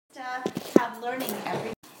have learning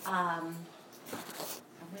every. I'll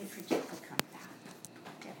wait for Jill to come back.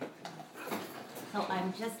 So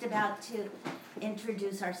I'm just about to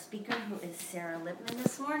introduce our speaker, who is Sarah Lippman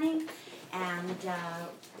this morning, and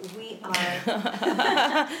we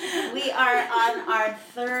are on our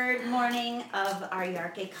third morning of our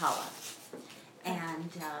Yarkei Kala, and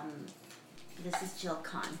this is Jill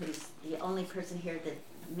Kahn, who's the only person here that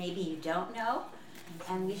maybe you don't know,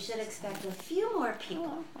 and we should expect a few more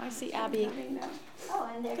people. Oh, I see Abby. Oh,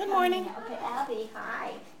 and they're Good coming morning. in. Okay, Abby,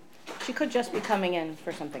 hi. She could just be coming in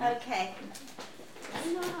for something. Okay.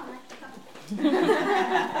 No, I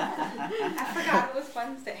forgot it was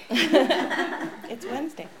Wednesday. It's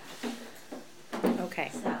Wednesday. Okay.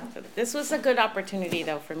 So this was a good opportunity,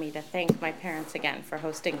 though, for me to thank my parents again for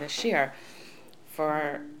hosting this shir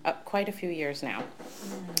for quite a few years now.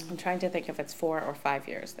 I'm trying to think if it's 4 or 5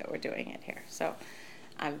 years that we're doing it here. So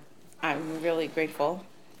I'm really grateful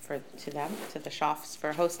to them, to the Shofs,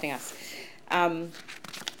 for hosting us.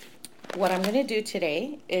 What I'm going to do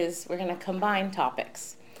today is we're going to combine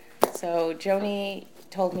topics. So Joni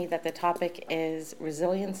told me that the topic is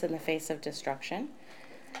resilience in the face of destruction.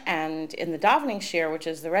 And in the davening shir, which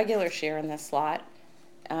is the regular shir in this slot,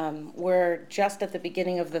 we're just at the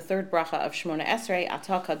beginning of the third bracha of Shmona Esrei,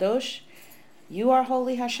 Ata Kadosh. You are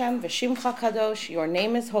holy, Hashem, v'shimcha kadosh, your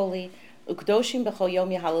name is holy, ukdoshim b'chol yom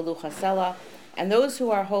yahalalu chasela, and those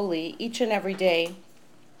who are holy each and every day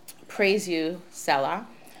praise you, Selah.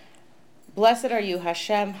 Blessed are you,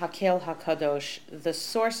 Hashem, Hakel HaKadosh, the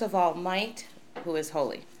source of all might, who is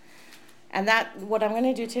holy. And that, what I'm going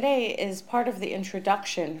to do today is part of the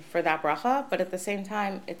introduction for that bracha, but at the same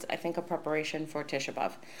time, it's, I think, a preparation for Tisha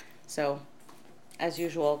B'Av. So, as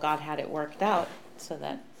usual, God had it worked out so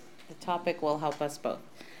that the topic will help us both.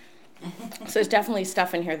 So there's definitely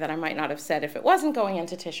stuff in here that I might not have said if it wasn't going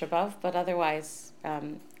into Tisha B'Av, but otherwise,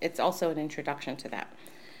 it's also an introduction to that.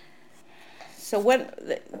 So when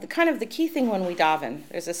the kind of the key thing when we daven,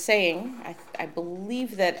 there's a saying, I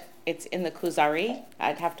believe that it's in the Kuzari.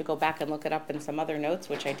 I'd have to go back and look it up in some other notes,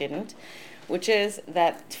 which I didn't, which is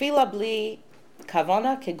that tefillah bli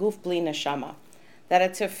kavana keguf bli neshama. That a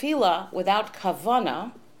tefillah without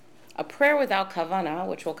kavana, a prayer without kavana,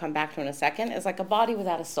 which we'll come back to in a second, is like a body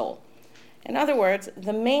without a soul. In other words,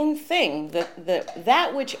 the main thing,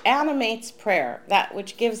 that which animates prayer, that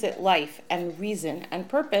which gives it life and reason and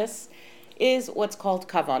purpose, is what's called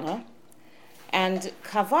kavana. And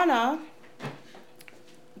kavana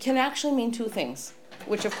can actually mean two things,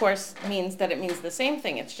 which of course means that it means the same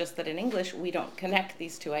thing. It's just that in English we don't connect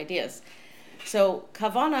these two ideas. So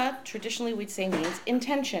kavana, traditionally we'd say, means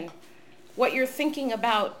intention. What you're thinking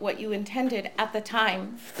about, what you intended at the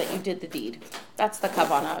time that you did the deed. That's the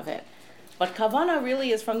kavana of it. But kavana really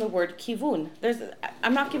is from the word kivun.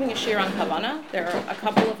 I'm not giving a shir on kavana. There are a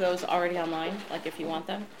couple of those already online, like if you want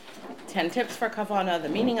them. 10 tips for kavana, the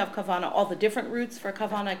meaning of kavana, all the different roots for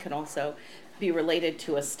kavana can also be related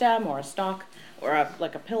to a stem or a stalk or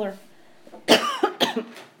like a pillar. But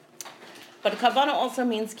kavana also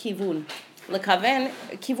means kivun. Lekaven,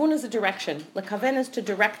 kivun is a direction. Lekaven is to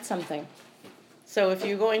direct something. So if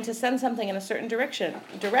you're going to send something in a certain direction,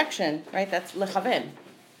 right, that's lekaven.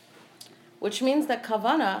 Which means that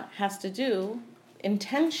kavana has to do,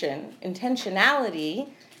 intentionality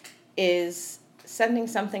is sending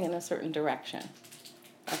something in a certain direction.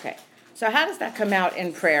 Okay, so how does that come out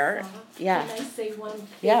in prayer? Yeah. Can I say one thing?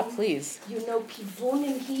 Yeah, please. You know, kivun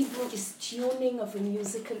in Hebrew is tuning of a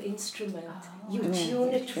musical instrument. You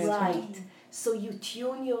tune it right. So you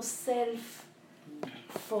tune yourself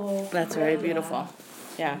for That's very beautiful.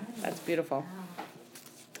 Yeah, that's beautiful.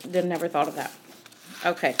 Never thought of that.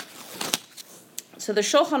 Okay. So the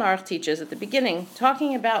Shulchan Aruch teaches at the beginning,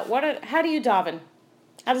 talking about how do you daven?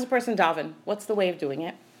 How does a person daven? What's the way of doing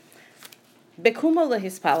it? Bekumo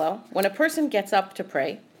lehispalo, when a person gets up to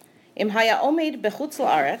pray, im haya omed bechutz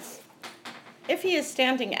la'aretz, if he is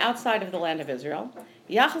standing outside of the land of Israel,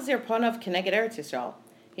 yachzir ponav keneged Eretz Yisrael,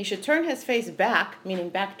 he should turn his face back, meaning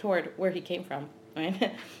back toward where he came from,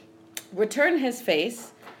 right? Return his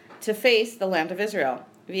face to face the land of Israel.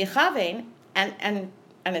 V'yichavein, and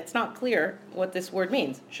it's not clear what this word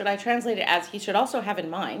means. Should I translate it as he should also have in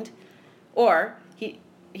mind, or he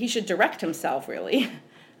should direct himself, really?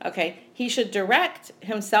 Okay, he should direct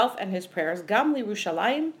himself and his prayers. Gam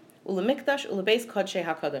liRushalayim ulemikdash ulebeis kodshei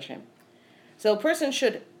hakodashim. So a person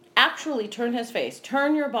should actually turn his face,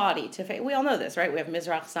 turn your body to face. We all know this, right? We have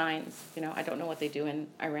Mizrach signs. I don't know what they do in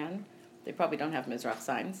Iran. They probably don't have Mizrach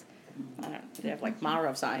signs. I don't know, they have like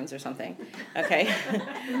Marav signs or something, okay?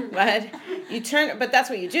 But that's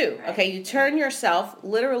what you do, okay? You turn yourself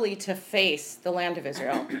literally to face the land of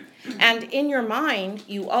Israel. And in your mind,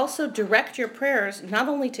 you also direct your prayers not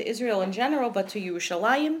only to Israel in general, but to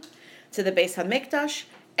Yerushalayim, to the Beis HaMikdash,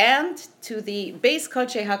 and to the Beis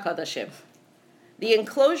Kodshei HaKodashim, the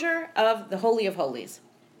enclosure of the Holy of Holies.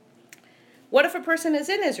 What if a person is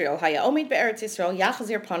in Israel? Haya omid be'eretz Yisrael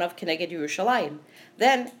yachzir panav keneged Yerushalayim.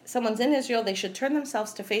 Then someone's in Israel, they should turn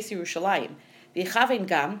themselves to face Yerushalayim. V'chavin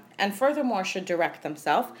gam, and furthermore should direct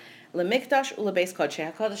themselves lemikdash ulebeis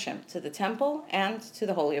kodshei hakodashim, to the temple and to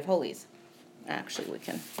the Holy of Holies. Actually, we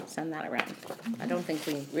can send that around. I don't think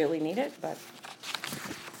we really need it, but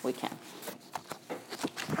we can.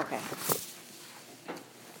 Okay.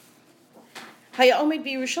 Haya omid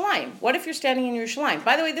b'Yerushalayim. What if you're standing in Yerushalayim?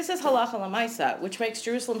 By the way, this is halacha lamaisa, which makes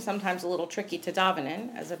Jerusalem sometimes a little tricky to daven in,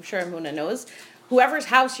 as I'm sure Muna knows. Whoever's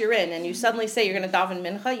house you're in, and you suddenly say you're going to daven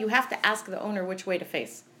mincha, you have to ask the owner which way to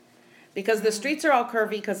face, because the streets are all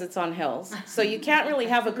curvy because it's on hills. So you can't really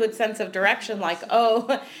have a good sense of direction, like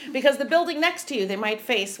because the building next to you, they might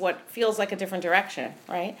face what feels like a different direction,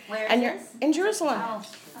 right? Where and is you're this? in Jerusalem. Oh,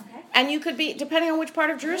 okay. And you could be, depending on which part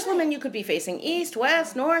of Jerusalem, and you could be facing east,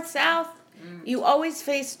 west, north, south. You always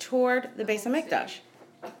face toward the Beis HaMikdash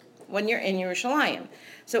when you're in Yerushalayim.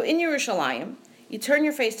 So in Yerushalayim, you turn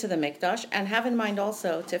your face to the Mikdash and have in mind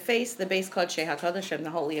also to face the Beis Kodshei HaKodashim, the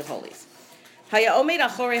Holy of Holies. Haya omed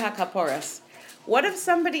achorei hakaporas. What if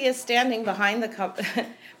somebody is standing behind the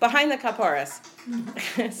kaporas?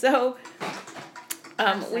 So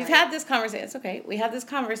we've had this conversation. It's okay. We had this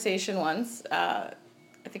conversation once. I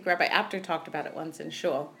think Rabbi Apter talked about it once in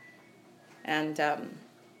Shul, and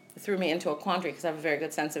threw me into a quandary because I have a very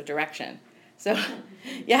good sense of direction. So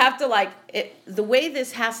you have to the way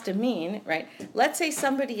this has to mean, right? Let's say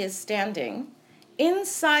somebody is standing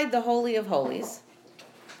inside the Holy of Holies,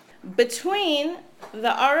 between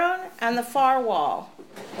the Aron and the far wall.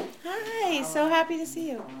 Hi, so happy to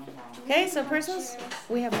see you. Okay, so persons,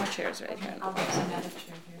 we have more chairs right here.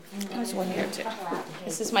 There's one here too.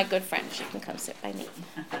 This is my good friend. She can come sit by me.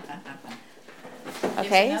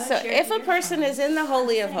 Okay, so if a person is in the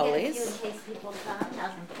Holy of Holies,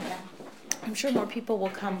 I'm sure more people will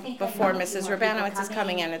come before Mrs. Rabanowitz is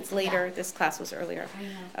coming in. It's later. This class was earlier.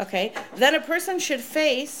 Okay, then a person should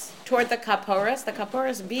face toward the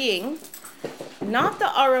kaporas being not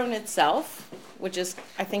the aron itself, which is,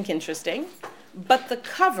 I think, interesting, but the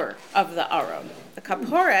cover of the aron. The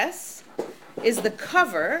kaporas is the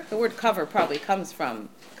cover. The word cover probably comes from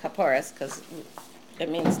kaporas because it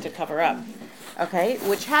means to cover up. Okay,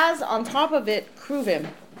 which has on top of it kruvim,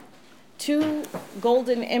 two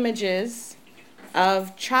golden images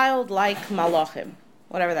of childlike malachim,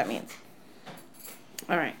 whatever that means.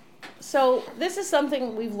 All right, so this is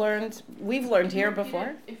something we've learned here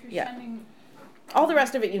before. If you're standing, all the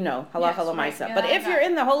rest of it you know, halacha Yes, right. l'maisa. Yeah, But I if got you're it.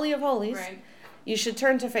 in the Holy of Holies, right? you should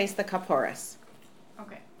turn to face the kaporas.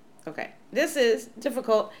 Okay. Okay, this is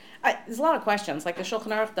difficult. There's a lot of questions. Like the Shulchan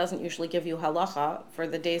Aruch doesn't usually give you halacha for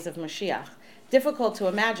the days of Mashiach. Difficult to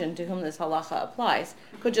imagine to whom this halacha applies.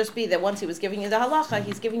 Could just be that once he was giving you the halacha,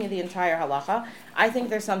 he's giving you the entire halacha. I think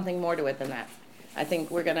there's something more to it than that. I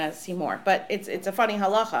think we're going to see more. But it's a funny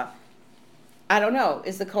halacha. I don't know.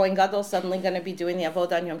 Is the Kohen Gadol suddenly going to be doing the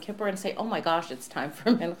Avodah on Yom Kippur and say, oh my gosh, it's time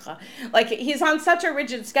for Mincha? Like, he's on such a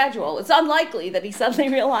rigid schedule. It's unlikely that he suddenly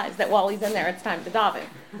realized that while he's in there, it's time to daven,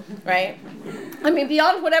 right? I mean,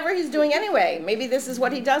 beyond whatever he's doing anyway. Maybe this is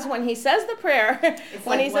what he does when he says the prayer. It's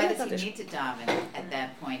when like, he's why in the does he Kodesh. need to daven at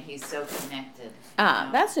that point? He's so connected. Ah,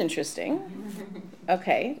 that's interesting.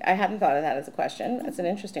 Okay, I hadn't thought of that as a question. That's an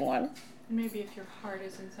interesting one. Maybe if your heart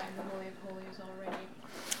is inside the Holy of Holies already.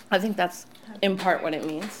 I think that's in part what it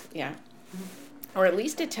means, yeah. Or at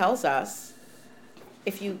least it tells us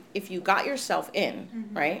if you got yourself in,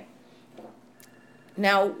 right?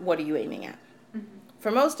 Now what are you aiming at?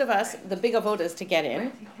 For most of us, the big avoda is to get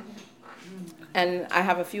in. And I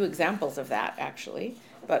have a few examples of that actually,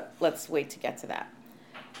 but let's wait to get to that.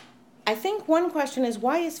 I think one question is,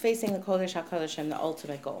 why is facing the Kodesh HaKodashim the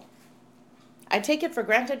ultimate goal? I take it for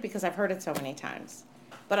granted because I've heard it so many times.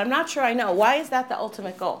 But I'm not sure I know. Why is that the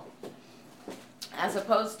ultimate goal? As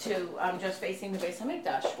opposed to just facing the Beis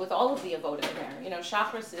HaMikdash with all of the avodah there. You know,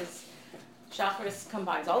 Shachris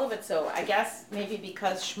combines all of it. So I guess maybe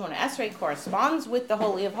because Shmona Esrei corresponds with the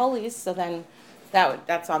Holy of Holies, so then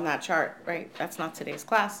that's on that chart, right? That's not today's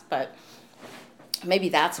class, but maybe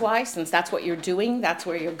that's why, since that's what you're doing, that's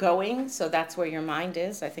where you're going, so that's where your mind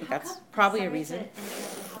is. I think that's probably a reason.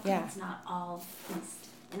 Yeah. It's not all east.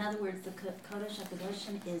 In other words, the Kodesh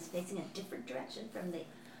HaKadoshim is facing a different direction from the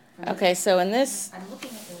Okay, so in this, I'm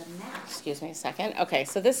looking at the map. excuse me a second. Okay,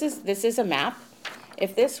 so this is a map.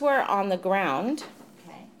 If this were on the ground,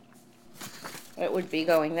 Okay. it would be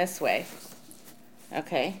going this way.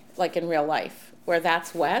 Okay, like in real life, where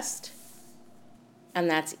that's west, and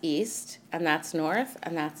that's east, and that's north,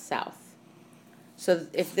 and that's south. So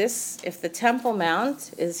if the Temple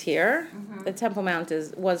Mount is here, the Temple Mount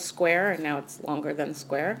was square, and now it's longer than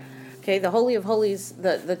square. Okay, the Holy of Holies,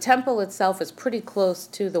 the temple itself is pretty close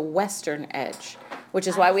to the western edge, which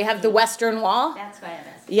is why we have the western wall. That's why I'm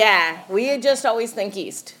asking. Yeah, we just always think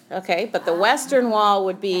east, okay? But the western wall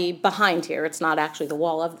would be behind here. It's not actually the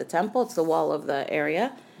wall of the temple, it's the wall of the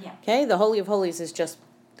area. Yeah. Okay, the Holy of Holies is just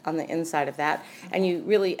on the inside of that, and you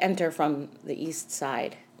really enter from the east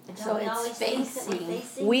side. So it's always think that we're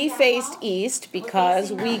facing- We that faced wall? east because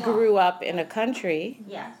facing we that wall. grew up in a country.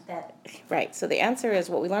 Yeah, that, Right, so the answer is,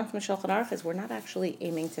 what we learned from Shulchan Aruch is we're not actually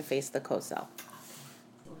aiming to face the Kosel.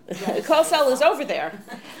 The Kosel is over there.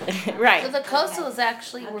 Right. So the coastal is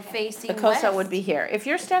actually, we're facing The west. Kosel would be here. If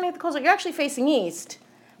you're standing at the Kosel, you're actually facing east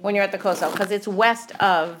when you're at the Kosel, because it's west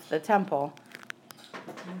of the temple.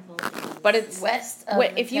 But it's West of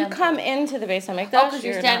wait, the if you temple. come into the Beis Hamikdash, Oh, 'cause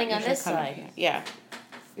you're not standing on usually this coming side. here. Yeah,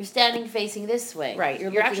 You're standing facing this way. right. You're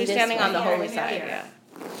looking actually this standing on way. the Yeah, holy when you're side. here.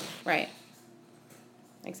 Yeah, right.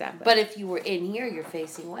 Exactly. But if you were in here, you're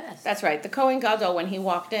facing west. That's right. The Kohen Gadol, when he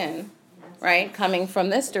walked in, right, coming from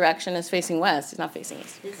this direction, is facing west. He's not facing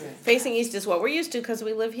east. this is, Facing east is what we're used to because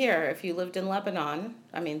we live here. If you lived in Lebanon,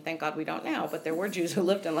 I mean, thank God we don't now, but there were Jews who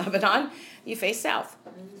lived in Lebanon, you face south.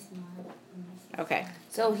 Okay.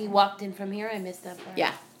 So he walked in from here. I missed that part.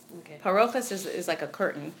 Yeah. Okay. Parochas is like a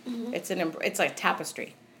curtain. It's like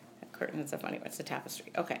tapestry. A curtain is a funny word. It's a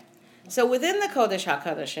tapestry. Okay. So within the Kodesh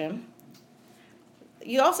HaKodeshim,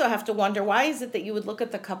 you also have to wonder, why is it that you would look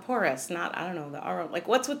at the Kaporas, not, I don't know, the Aron, like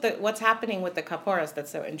what's happening with the Kaporas that's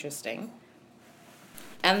so interesting?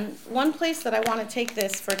 And one place that I want to take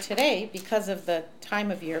this for today, because of the time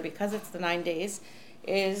of year, because it's the 9 days,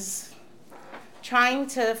 is trying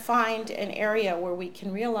to find an area where we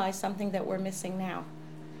can realize something that we're missing now.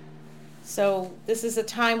 So this is a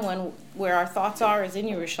time where our thoughts are is in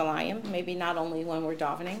Yerushalayim, maybe not only when we're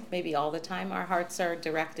davening, maybe all the time. Our hearts are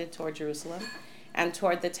directed toward Jerusalem and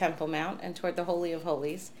toward the Temple Mount and toward the Holy of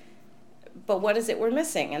Holies. But what is it we're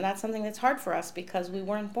missing? And that's something that's hard for us because we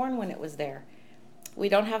weren't born when it was there. We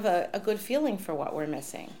don't have a good feeling for what we're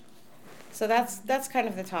missing. So that's kind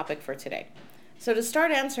of the topic for today. So to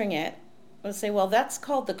start answering it, let's say, well, that's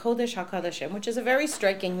called the Kodesh HaKodeshim, which is a very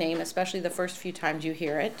striking name, especially the first few times you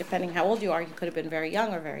hear it. Depending how old you are, you could have been very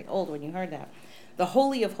young or very old when you heard that. The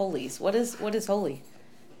Holy of Holies. What is holy?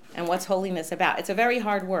 And what's holiness about? It's a very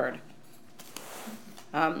hard word.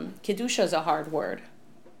 Kedusha is a hard word.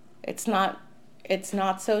 It's not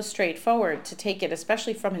so straightforward to take it,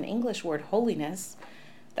 especially from an English word, holiness.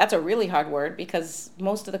 That's a really hard word because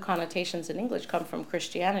most of the connotations in English come from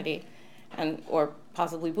Christianity or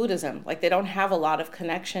possibly Buddhism. Like they don't have a lot of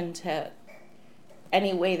connection to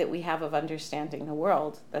any way that we have of understanding the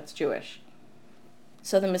world that's Jewish.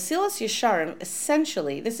 So the Mesilas Yesharim,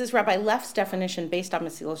 essentially, this is Rabbi Leff's definition based on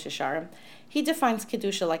Mesilas Yesharim. He defines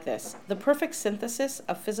Kedusha like this: the perfect synthesis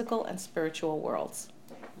of physical and spiritual worlds.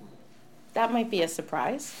 That might be a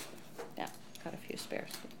surprise. Yeah, got a few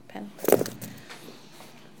spares. Pen.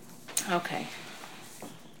 Okay.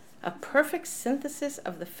 A perfect synthesis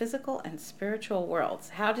of the physical and spiritual worlds.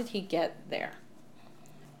 How did he get there?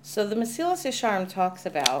 So the Mesilas Yesharim talks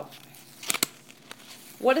about,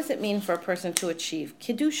 what does it mean for a person to achieve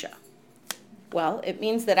Kedusha? Well, it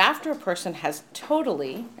means that after a person has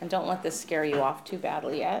totally, and don't let this scare you off too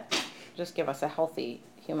badly yet, just give us a healthy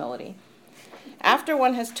humility. After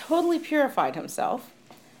one has totally purified himself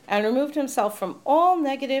and removed himself from all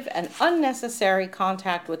negative and unnecessary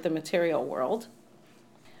contact with the material world,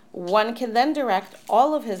 one can then direct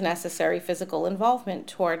all of his necessary physical involvement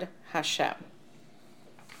toward Hashem.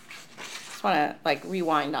 Just want to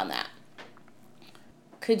rewind on that.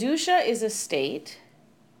 Kedusha is a state.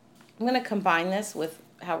 I'm going to combine this with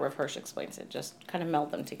how Rav Hirsch explains it, just kind of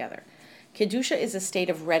meld them together. Kedusha is a state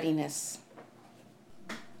of readiness.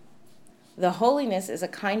 The holiness is a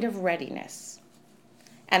kind of readiness,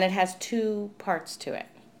 and it has two parts to it.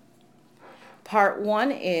 Part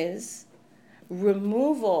one is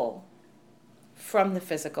removal from the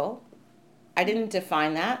physical. I didn't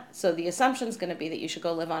define that, so the assumption is going to be that you should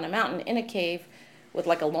go live on a mountain in a cave with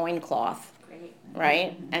like a loincloth,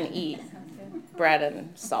 right? And eat bread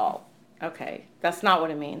and salt. Okay, that's not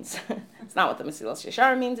what it means. It's not what the Mesilas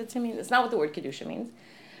Yesharim means it to me. It's not what the word Kedusha means.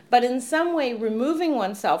 But in some way, removing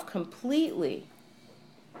oneself completely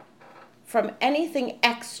from anything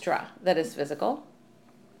extra that is physical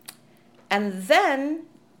And then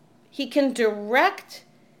he can direct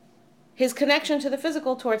his connection to the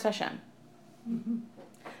physical towards Hashem. Mm-hmm.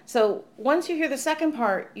 So once you hear the second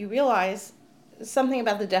part, you realize something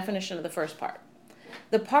about the definition of the first part.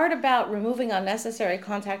 The part about removing unnecessary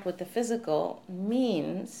contact with the physical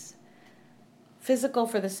means physical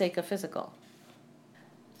for the sake of physical.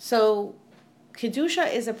 So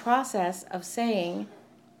Kedusha is a process of saying,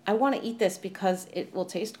 I want to eat this because it will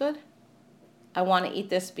taste good. I want to eat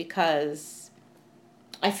this because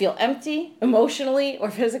I feel empty emotionally or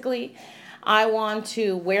physically. I want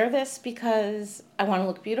to wear this because I want to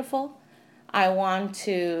look beautiful. I want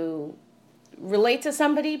to relate to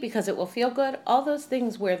somebody because it will feel good. All those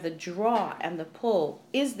things where the draw and the pull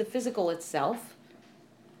is the physical itself,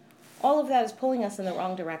 all of that is pulling us in the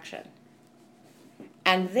wrong direction.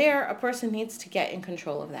 And there, a person needs to get in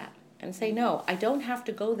control of that and say, no, I don't have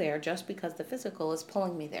to go there just because the physical is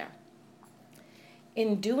pulling me there.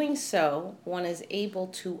 In doing so, one is able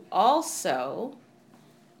to also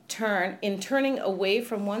turning away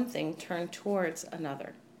from one thing, turn towards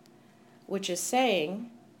another, which is saying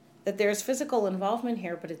that there's physical involvement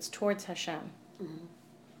here, but it's towards Hashem.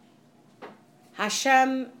 Mm-hmm.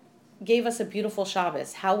 Hashem gave us a beautiful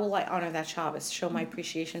Shabbos. How will I honor that Shabbos? Show my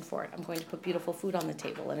appreciation for it. I'm going to put beautiful food on the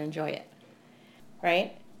table and enjoy it,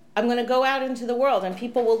 right? I'm going to go out into the world and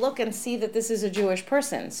people will look and see that this is a Jewish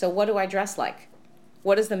person. So what do I dress like?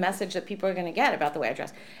 What is the message that people are going to get about the way I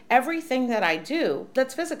dress? Everything that I do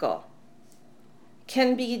that's physical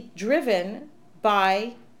can be driven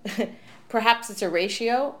by, perhaps it's a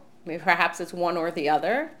ratio, maybe perhaps it's one or the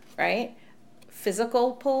other, right?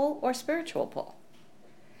 Physical pull or spiritual pull.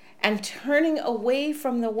 And turning away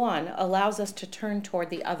from the one allows us to turn toward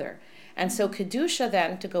the other. And so Kedusha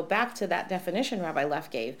then, to go back to that definition Rabbi Leff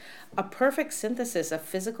gave, a perfect synthesis of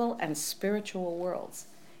physical and spiritual worlds.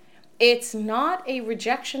 It's not a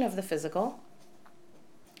rejection of the physical.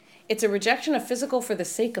 It's a rejection of physical for the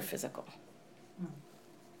sake of physical.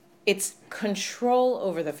 It's control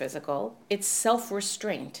over the physical. It's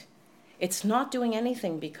self-restraint. It's not doing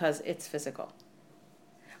anything because it's physical.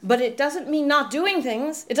 But it doesn't mean not doing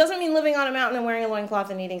things. It doesn't mean living on a mountain and wearing a loincloth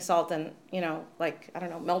and eating salt and,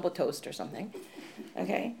 Melba toast or something.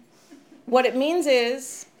 Okay? What it means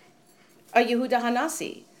is a Yehuda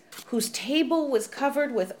Hanasi, whose table was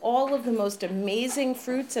covered with all of the most amazing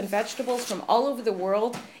fruits and vegetables from all over the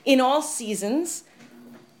world in all seasons,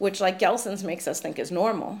 which like Gelson's makes us think is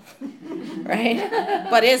normal, right?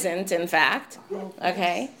 But isn't, in fact,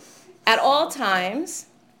 okay? At all times.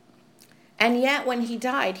 And yet when he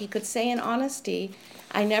died, he could say in honesty,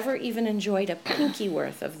 I never even enjoyed a pinky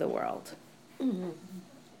worth of the world. Mm-hmm.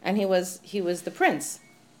 And he was the prince.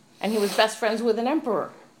 And he was best friends with an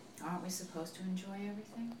emperor. Aren't we supposed to enjoy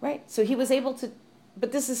everything? Right. So he was able to,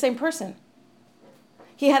 but this is the same person.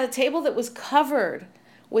 He had a table that was covered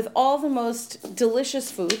with all the most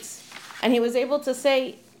delicious foods. And he was able to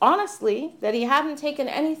say honestly that he hadn't taken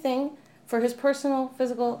anything for his personal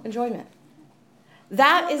physical enjoyment.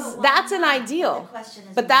 That's an ideal,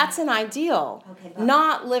 but that's an ideal,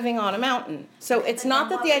 not living on a mountain. So it's not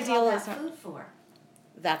that the ideal is. Food for?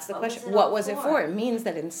 That's the question. What was it for? It means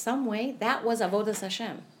that in some way that was avodas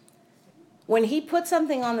Hashem. When he put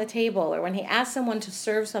something on the table, or when he asked someone to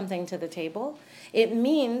serve something to the table, it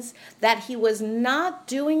means that he was not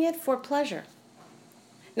doing it for pleasure.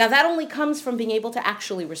 Now that only comes from being able to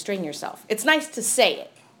actually restrain yourself. It's nice to say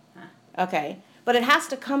it, okay? But it has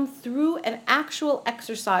to come through an actual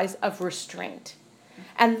exercise of restraint.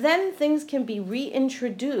 And then things can be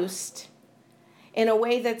reintroduced in a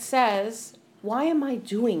way that says, why am I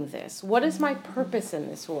doing this? What is my purpose in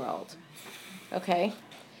this world? Okay?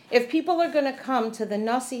 If people are going to come to the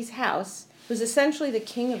Nasi's house, who's essentially the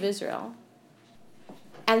king of Israel,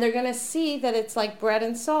 and they're going to see that it's like bread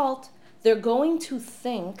and salt, they're going to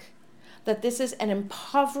think that this is an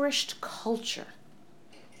impoverished culture,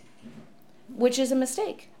 which is a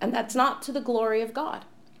mistake, and that's not to the glory of God.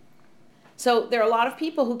 So there are a lot of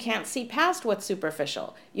people who can't see past what's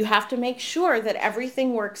superficial. You have to make sure that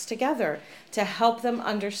everything works together to help them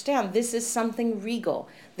understand this is something regal,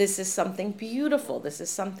 this is something beautiful, this is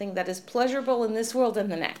something that is pleasurable in this world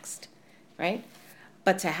and the next, right?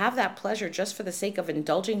 But to have that pleasure just for the sake of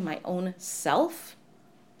indulging my own self,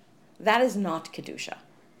 that is not Kedusha.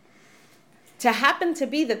 To happen to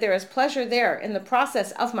be that there is pleasure there in the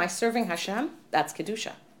process of my serving Hashem, that's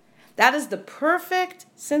Kedusha. That is the perfect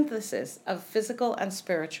synthesis of physical and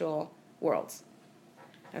spiritual worlds.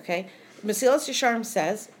 Okay? Mesilas Yesharim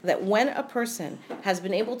says that when a person has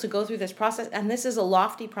been able to go through this process, and this is a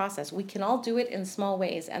lofty process, we can all do it in small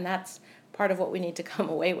ways, and that's part of what we need to come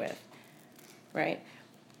away with, right?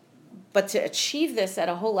 But to achieve this at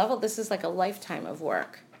a whole level, this is like a lifetime of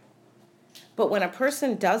work. But when a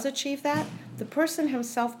person does achieve that, the person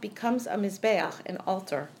himself becomes a mizbeach, an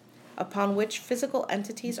altar, upon which physical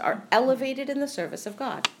entities are elevated in the service of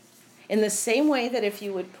God. In the same way that if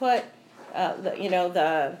you would put,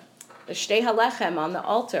 the shtei halechem on the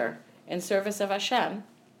altar in service of Hashem,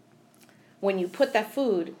 when you put that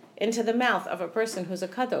food into the mouth of a person who's a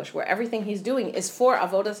kadosh, where everything he's doing is for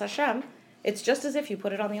avodas Hashem, it's just as if you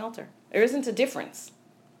put it on the altar. There isn't a difference.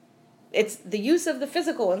 It's the use of the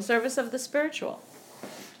physical in service of the spiritual.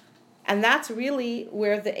 And that's really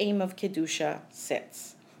where the aim of Kedusha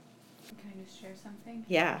sits. Can I just share something?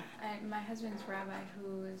 Yeah. My husband's rabbi,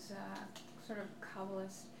 who is sort of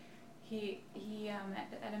Kabbalist, he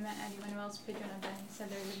at Emmanuel's Pidyon event, he said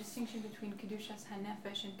there's a distinction between Kedushas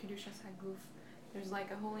HaNefesh and Kedushas HaGuf. There's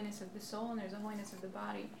like a holiness of the soul and there's a holiness of the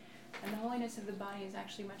body. And the holiness of the body is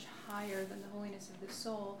actually much higher than the holiness of the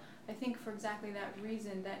soul. I think for exactly that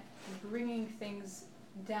reason, that bringing things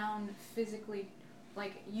down physically,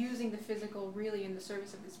 like using the physical really in the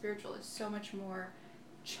service of the spiritual, is so much more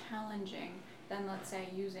challenging than, let's say,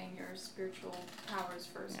 using your spiritual powers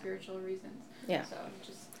for spiritual reasons. Yeah. So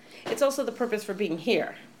just... It's also the purpose for being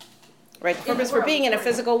here. Right? The purpose for being in a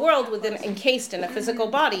physical world encased in a physical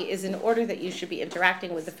body is in order that you should be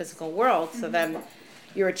interacting with the physical world. So then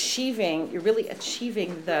you're really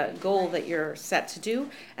achieving the goal that you're set to do.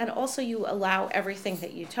 And also you allow everything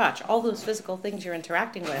that you touch, all those physical things you're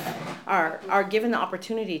interacting with, are given the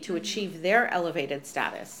opportunity to achieve their elevated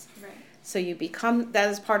status. Right. So that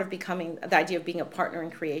is part of becoming, the idea of being a partner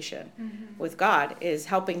in creation with God, is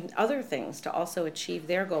helping other things to also achieve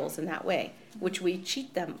their goals in that way, which we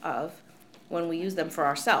cheat them of when we use them for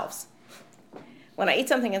ourselves. When I eat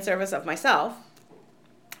something in service of myself,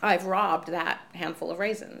 I've robbed that handful of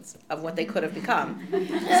raisins of what they could have become.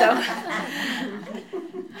 So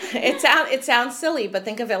it sounds silly, but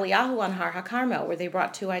think of Eliyahu on Har HaKarmel, where they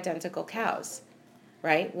brought 2 identical cows,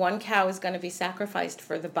 right? One cow is going to be sacrificed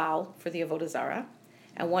for the Baal, for the Avodah Zarah,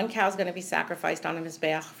 and one cow is going to be sacrificed on a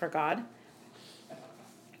Mizbeach for God.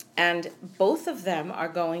 And both of them are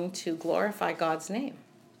going to glorify God's name.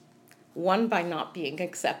 One by not being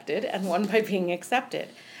accepted and one by being accepted.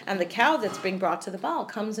 And the cow that's being brought to the Baal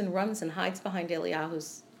comes and runs and hides behind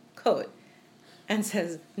Eliyahu's coat and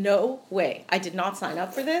says, "No way, I did not sign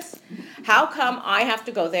up for this. How come I have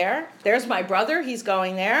to go there? There's my brother, he's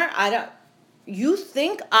going there. You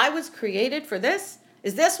think I was created for this?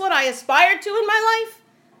 Is this what I aspired to in my life?"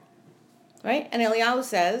 Right? And Eliyahu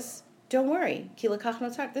says, "Don't worry, ki lekach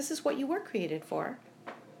notzart. This is what you were created for.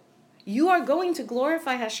 You are going to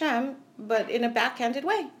glorify Hashem, but in a backhanded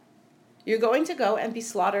way. You're going to go and be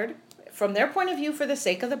slaughtered from their point of view for the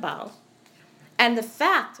sake of the Baal. And the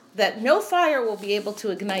fact that no fire will be able to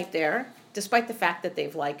ignite there, despite the fact that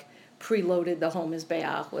they've preloaded the whole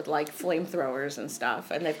Mizbeach with flamethrowers and stuff,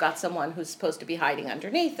 and they've got someone who's supposed to be hiding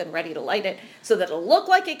underneath and ready to light it so that it'll look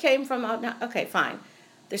like it came from out now. Okay, fine.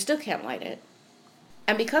 They still can't light it.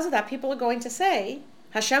 And because of that, people are going to say,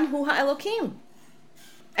 Hashem hu ha'elokim.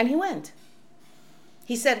 And he went.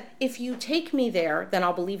 He said, if you take me there, then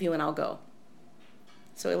I'll believe you and I'll go.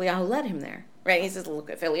 So Eliyahu led him there. Right? He says, look,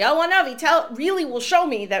 if Eliyahu Hanavi really will show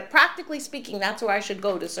me that practically speaking, that's where I should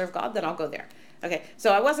go to serve God, then I'll go there. Okay,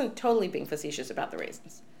 so I wasn't totally being facetious about the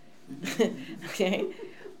raisins. Okay?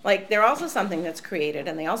 They're also something that's created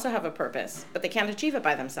and they also have a purpose, but they can't achieve it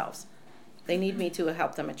by themselves. They need me to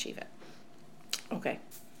help them achieve it. Okay.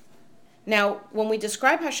 Now, when we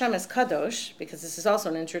describe Hashem as Kadosh, because this is also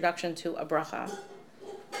an introduction to a bracha,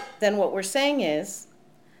 then what we're saying is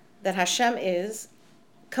that Hashem is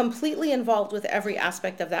completely involved with every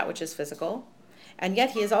aspect of that which is physical, and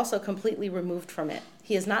yet he is also completely removed from it.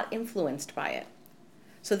 He is not influenced by it.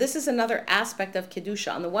 So this is another aspect of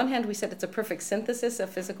Kedusha. On the one hand, we said it's a perfect synthesis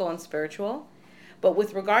of physical and spiritual, but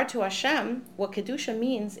with regard to Hashem, what Kedusha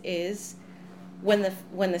means is when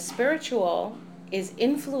the spiritual is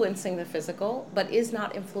influencing the physical, but is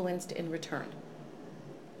not influenced in return.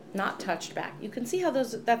 Not touched back. You can see how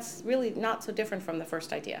that's really not so different from the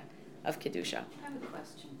first idea of Kedusha. I have a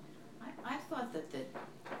question. I thought that the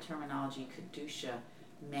terminology Kedusha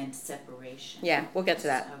meant separation. Yeah, we'll get to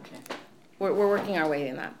that. Okay. We're working our way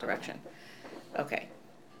in that direction. Okay.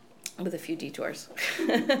 With a few detours.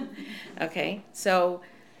 Okay, so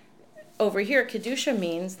over here, Kedusha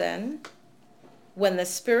means then when the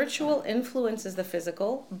spiritual influences the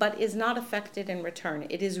physical, but is not affected in return.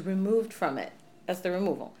 It is removed from it. That's the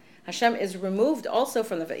removal. Hashem is removed also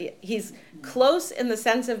from he's close in the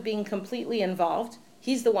sense of being completely involved.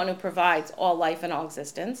 He's the one who provides all life and all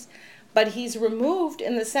existence. But he's removed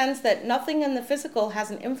in the sense that nothing in the physical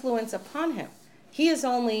has an influence upon him. He is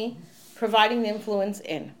only providing the influence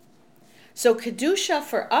in. So Kedusha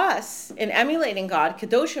for us, in emulating God,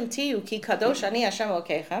 Kedoshim tiyu ki kadosh ani Hashem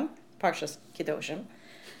Elokechem, Parshas Kedoshim,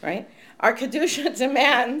 right? Our Kedusha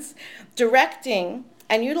demands directing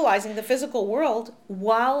and utilizing the physical world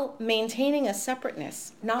while maintaining a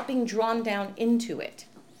separateness, not being drawn down into it.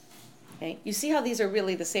 Okay? You see how these are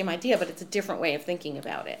really the same idea, but it's a different way of thinking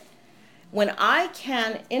about it. When I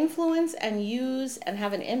can influence and use and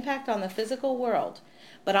have an impact on the physical world,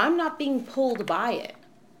 but I'm not being pulled by it,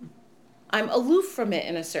 I'm aloof from it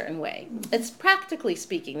in a certain way. It's practically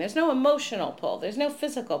speaking. There's no emotional pull. There's no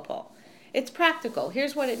physical pull. It's practical.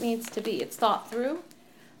 Here's what it needs to be. It's thought through.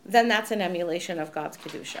 Then that's an emulation of God's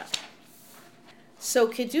Kedusha. So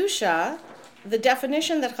Kedusha, the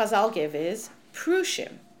definition that Chazal give is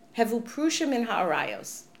prushim. Hevu prushim in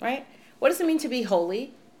ha'arayos. Right? What does it mean to be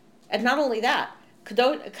holy? And not only that,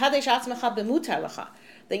 kadesh atzmecha b'mutar lecha,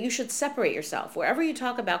 that you should separate yourself. Wherever you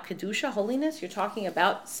talk about Kedusha, holiness, you're talking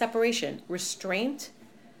about separation, restraint,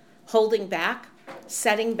 holding back,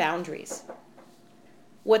 setting boundaries.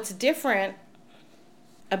 What's different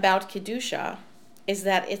about Kedusha is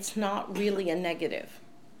that it's not really a negative.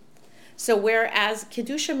 So whereas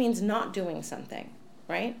Kedusha means not doing something,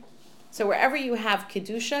 right? So wherever you have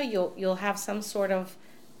Kedusha, you'll have some sort of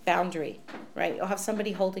boundary, right? You'll have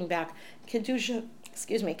somebody holding back. Kedusha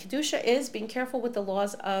is being careful with the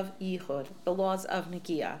laws of Yichud, the laws of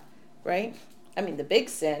Negiah, right? I mean, the big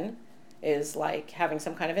sin is like having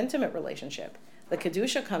some kind of intimate relationship. The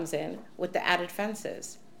Kedusha comes in with the added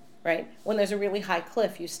fences, right? When there's a really high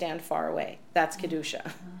cliff, you stand far away. That's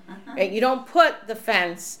Kedusha, right? You don't put the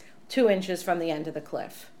fence 2 inches from the end of the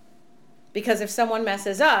cliff. Because if someone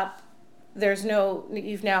messes up,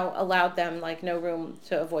 you've now allowed them like no room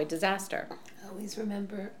to avoid disaster. I always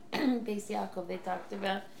remember Beis Yaakov, they talked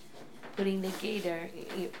about putting the gator,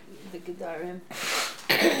 the Gedarim,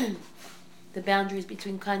 the boundaries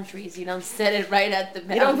between countries. You don't set it right at the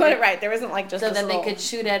boundary. You don't put it right. There isn't like just so this that little... they could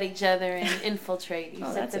shoot at each other and infiltrate. You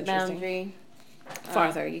set the boundary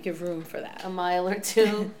farther. You give room for that. A mile or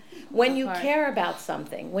two. When you care about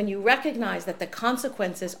something, when you recognize that the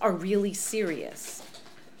consequences are really serious,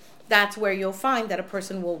 that's where you'll find that a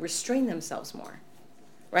person will restrain themselves more,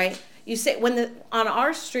 right? You say on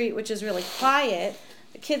our street, which is really quiet,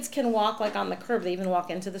 the kids can walk like on the curb. They even walk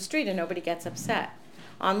into the street and nobody gets upset.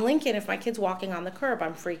 On Lincoln, if my kid's walking on the curb,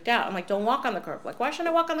 I'm freaked out. I'm like, don't walk on the curb. Like, why should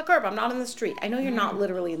I walk on the curb? I'm not in the street. I know you're not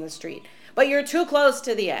literally in the street, but you're too close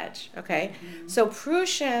to the edge, okay? So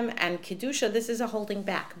Prushim and Kedusha, this is a holding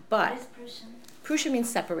back. But What is Prushim? Prushim means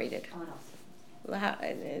separated. Oh, no.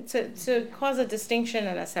 To cause a distinction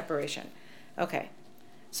and a separation. Okay.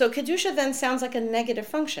 So Kedusha then sounds like a negative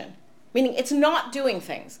function, meaning it's not doing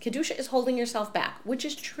things. Kedusha is holding yourself back, which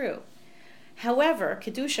is true. However,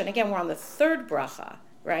 Kedusha, and again, we're on the third bracha,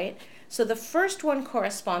 right? So the first one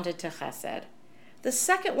corresponded to Chesed. The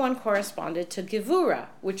second one corresponded to Gevura,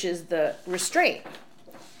 which is the restraint.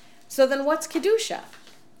 So then what's Kedusha?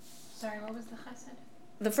 Sorry, what was the chesed?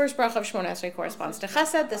 The first bracha of Shmona Esrei corresponds to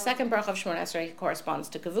Chesed. The second bracha of Shmona Esrei corresponds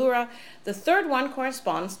to Gevura. The third one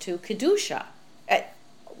corresponds to Kedusha.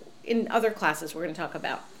 In other classes, we're going to talk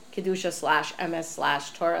about Kedusha / MS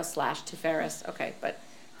 / Torah / Tiferes. Okay, but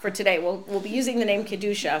for today, we'll be using the name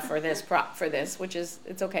Kedusha for this, which is,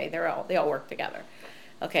 it's okay. They all work together.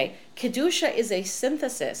 Okay, Kedusha is a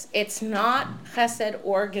synthesis. It's not Chesed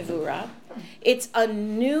or Gevura. It's a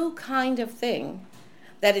new kind of thing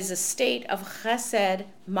that is a state of Chesed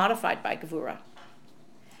modified by Gevura.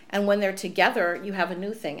 And when they're together, you have a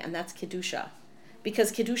new thing, and that's Kedusha.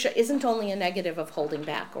 Because Kedusha isn't only a negative of holding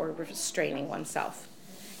back or restraining oneself.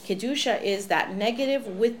 Kedusha is that negative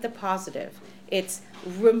with the positive. It's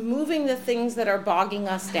removing the things that are bogging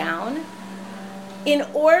us down in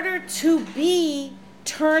order to be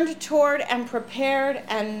turned toward and prepared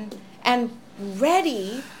and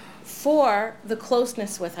ready for the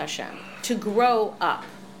closeness with Hashem, to grow up.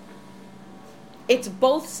 It's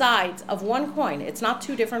both sides of one coin. It's not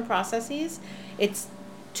two different processes. It's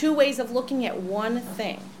two ways of looking at one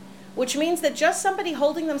thing, which means that just somebody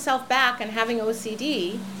holding themselves back and having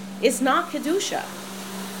OCD is not Kedusha.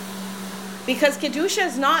 Because Kedusha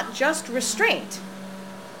is not just restraint.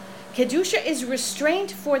 Kedusha is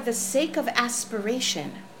restraint for the sake of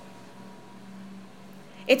aspiration.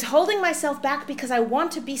 It's holding myself back because I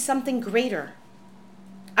want to be something greater.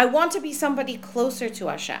 I want to be somebody closer to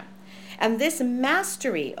Hashem. And this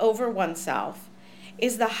mastery over oneself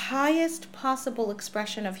is the highest possible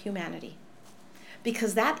expression of humanity.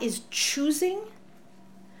 Because that is choosing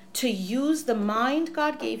to use the mind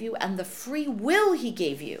God gave you and the free will He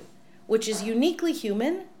gave you, which is uniquely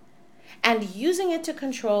human, and using it to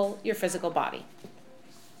control your physical body.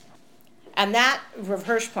 And that, Rav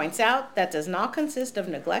Hirsch points out, that does not consist of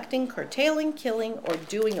neglecting, curtailing, killing, or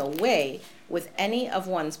doing away with any of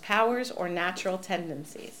one's powers or natural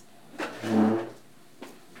tendencies.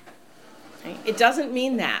 Okay? It doesn't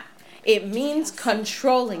mean that. It means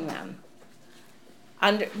controlling them.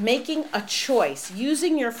 Making a choice,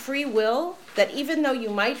 using your free will, that even though you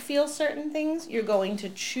might feel certain things, you're going to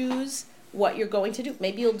choose what you're going to do.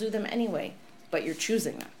 Maybe you'll do them anyway, but you're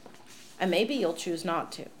choosing them. And maybe you'll choose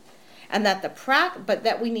not to. And that but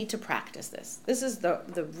that we need to practice this. This is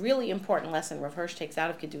the really important lesson Rav Hirsch takes out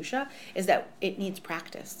of Kedusha, is that it needs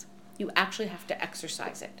practice. You actually have to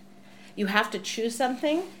exercise it. You have to choose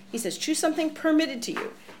something. He says, choose something permitted to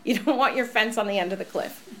you. You don't want your fence on the end of the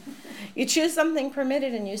cliff. You choose something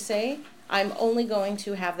permitted and you say, I'm only going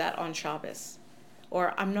to have that on Shabbos.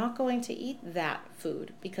 Or I'm not going to eat that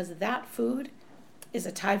food because that food is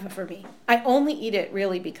a taiva for me. I only eat it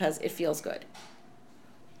really because it feels good.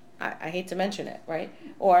 I hate to mention it, right?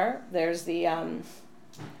 Or there's the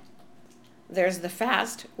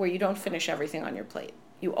fast where you don't finish everything on your plate.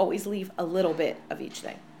 You always leave a little bit of each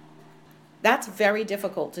thing. That's very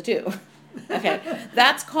difficult to do. Okay,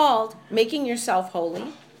 that's called making yourself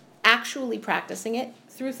holy, actually practicing it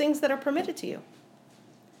through things that are permitted to you.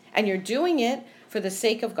 And you're doing it for the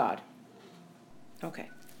sake of God. Okay.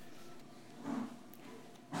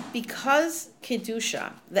 Because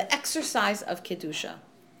Kedusha, the exercise of Kedusha,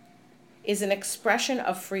 is an expression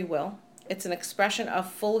of free will, it's an expression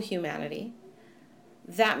of full humanity,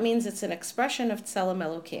 that means it's an expression of Tselem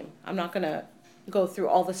Elokim. I'm not going to go through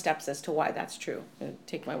all the steps as to why that's true.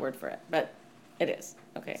 Take my word for it, but it is.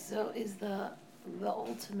 Okay. So is the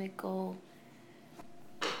ultimate goal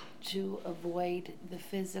to avoid the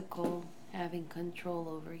physical having control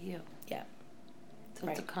over you? Yeah. So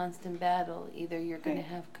Right. it's a constant battle. Either you're going to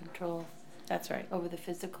have control That's right. over the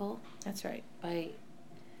physical That's right. by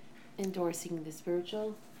endorsing the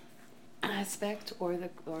spiritual aspect, or the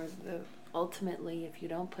ultimately, if you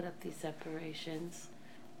don't put up these separations,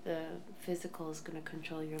 the physical is going to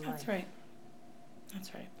control your life. That's right.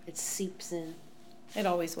 That's right. It seeps in. It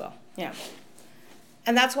always will. Yeah.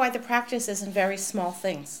 And that's why the practice is in very small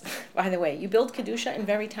things. By the way, you build Kedusha in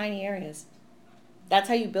very tiny areas. That's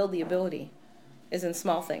how you build the ability, is in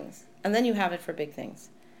small things. And then you have it for big things.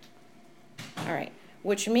 All right.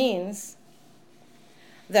 Which means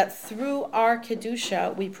that through our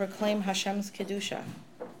Kedusha, we proclaim Hashem's Kedusha.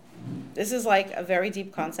 This is like a very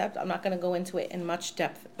deep concept. I'm not going to go into it in much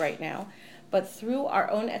depth right now. But through our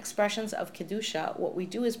own expressions of Kedusha, what we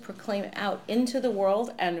do is proclaim out into the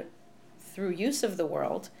world and through use of the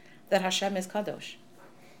world that Hashem is Kadosh.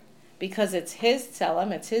 Because it's His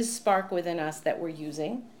tzelem, it's His spark within us that we're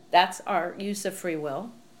using. That's our use of free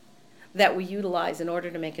will that we utilize in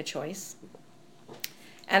order to make a choice.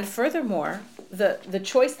 And furthermore, the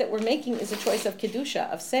choice that we're making is a choice of Kedusha,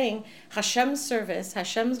 of saying Hashem's service,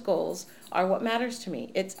 Hashem's goals are what matters to me.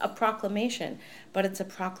 It's a proclamation, but it's a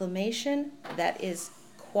proclamation that is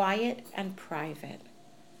quiet and private.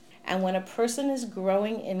 And when a person is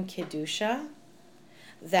growing in Kedusha,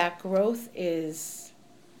 that growth is,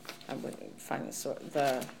 I'm going to find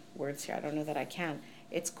the words here, I don't know that I can.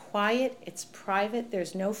 It's quiet, it's private,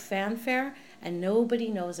 there's no fanfare, and nobody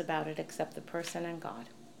knows about it except the person and God.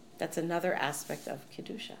 That's another aspect of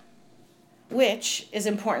Kedusha, which is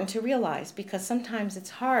important to realize because sometimes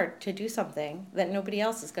it's hard to do something that nobody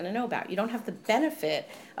else is going to know about. You don't have the benefit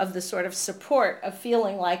of the sort of support of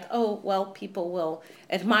feeling like, oh, well, people will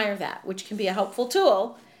admire that, which can be a helpful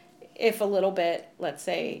tool if a little bit, let's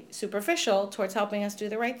say, superficial towards helping us do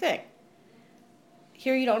the right thing.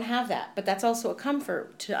 Here you don't have that, but that's also a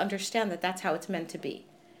comfort to understand that that's how it's meant to be.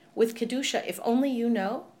 With Kedusha, if only you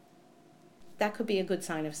know, that could be a good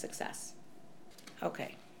sign of success.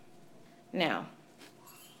 Okay. Now,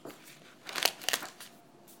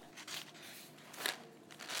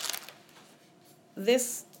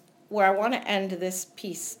 where I want to end this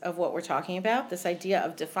piece of what we're talking about, this idea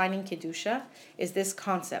of defining Kedusha, is this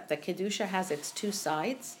concept that Kedusha has its two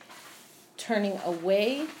sides, turning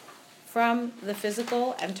away from the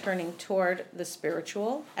physical and turning toward the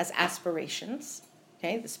spiritual as aspirations.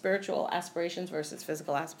 Okay, the spiritual aspirations versus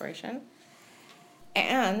physical aspiration.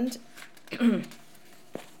 And the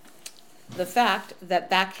fact that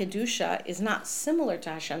Kedusha is not similar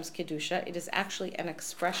to Hashem's Kedusha, it is actually an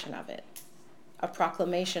expression of it, a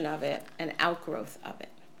proclamation of it, an outgrowth of it.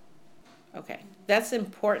 Okay, that's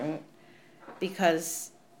important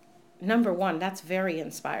because, number one, that's very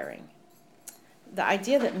inspiring. The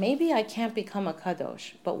idea that maybe I can't become a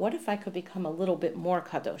Kadosh, but what if I could become a little bit more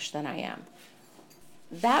Kadosh than I am?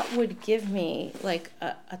 That would give me like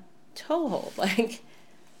a toehold, like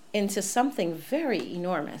into something very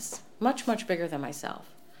enormous, much, much bigger than myself.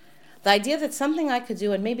 The idea that something I could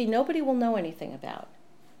do and maybe nobody will know anything about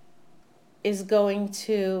is going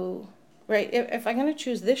to, right, if I'm going to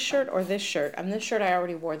choose this shirt or this shirt, and this shirt I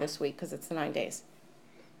already wore this week because it's the 9 days,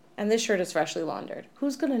 and this shirt is freshly laundered,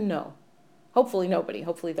 who's going to know? Hopefully nobody.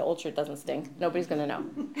 Hopefully the old shirt doesn't stink. Nobody's going to know,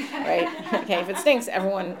 right? Okay, if it stinks,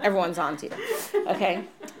 everyone's on to you, okay?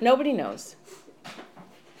 Nobody knows.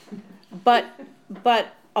 But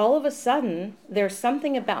all of a sudden, there's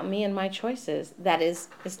something about me and my choices that is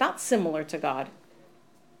not similar to God.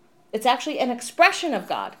 It's actually an expression of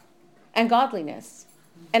God and godliness,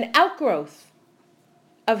 an outgrowth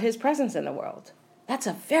of his presence in the world. That's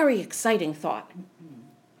a very exciting thought.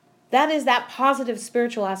 That is that positive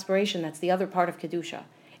spiritual aspiration that's the other part of Kedusha.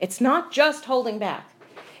 It's not just holding back.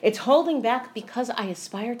 It's holding back because I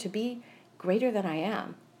aspire to be greater than I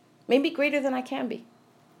am. Maybe greater than I can be.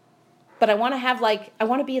 But I want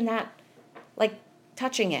to be in that, like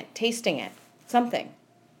touching it, tasting it, something.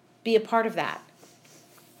 Be a part of that.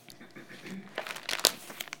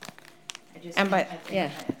 I just And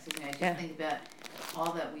think about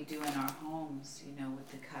all that we do in our homes,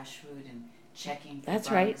 with the kashrut and checking for That's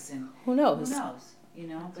bugs right. and Who knows?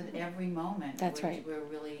 But every moment That's right. we're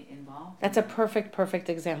really involved. That's a perfect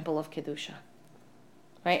example of Kedusha.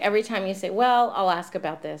 Right? Every time you say, well, I'll ask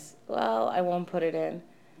about this. Well, I won't put it in.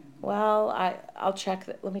 Well, I'll check.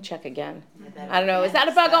 Let me check again. I don't know. Is that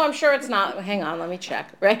a bug? Oh, I'm sure it's not. Hang on. Let me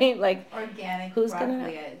check. Right? Like organic who's broccoli. gonna?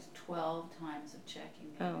 I had 12 times of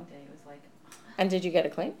checking the other day. It was like. And did you get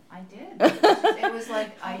it clean? I did. It was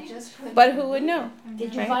like I just couldn't. But who would know?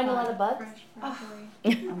 Did you find a lot of bugs?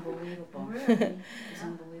 Unbelievable. It was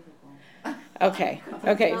unbelievable. Okay.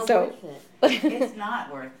 Not So worth it. It's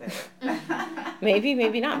not worth it.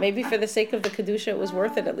 maybe not. Maybe for the sake of the Kedusha, it was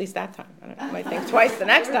worth it at least that time. I don't know. You might think twice the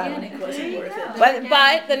next time. wasn't worth it.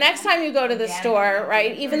 But the next time you go to the store,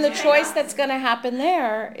 right, even the choice that's going to happen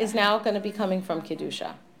there is now going to be coming from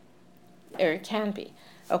Kedusha. Or it can be.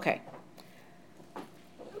 Okay.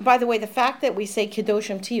 By the way, the fact that we say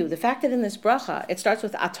Kedoshim to you, the fact that in this bracha, it starts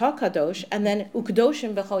with Atah Kadosh, and then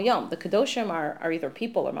Ukedoshim B'chol Yom. The Kedoshim are either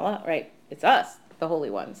people or Malach, right? It's us, the holy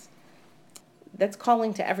ones. That's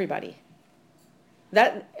calling to everybody.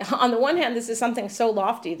 That, on the one hand, this is something so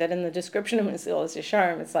lofty that in the description of Mesilas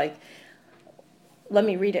Yesharim, it's like, let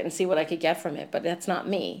me read it and see what I could get from it, but that's not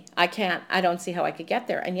me. I don't see how I could get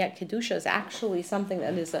there. And yet Kedusha is actually something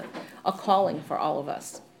that is a calling for all of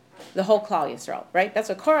us. The whole Klal Yisrael, right? That's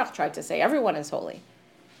what Korach tried to say. Everyone is holy.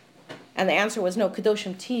 And the answer was, no,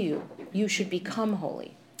 Kedoshim to you. You should become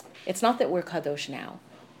holy. It's not that we're Kadosh now,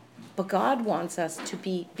 but God wants us to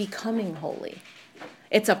be becoming holy.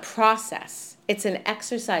 It's a process. It's an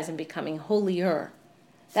exercise in becoming holier.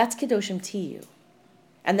 That's Kedoshim to you.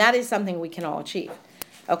 And that is something we can all achieve.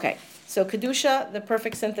 Okay, so Kedusha, the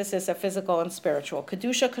perfect synthesis of physical and spiritual.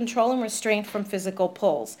 Kedusha, control and restraint from physical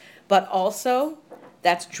pulls, but also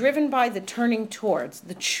that's driven by the turning towards,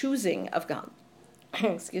 the choosing of God,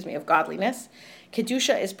 of godliness.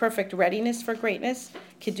 Kedusha is perfect readiness for greatness.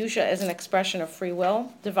 Kedusha is an expression of free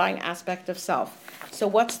will, divine aspect of self. So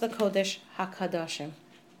what's the Kodesh HaKadoshim?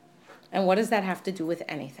 And what does that have to do with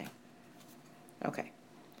anything? Okay.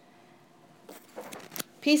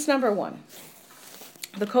 Piece number 1.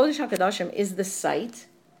 The Kodesh HaKadoshim is the site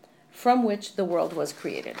from which the world was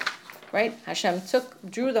created. Right? Hashem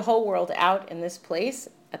drew the whole world out in this place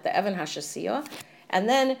at the Evan HaShasiyah, and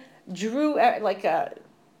then drew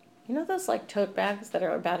those like tote bags that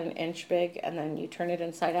are about an inch big, and then you turn it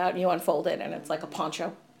inside out and you unfold it and it's like a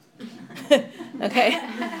poncho. Okay?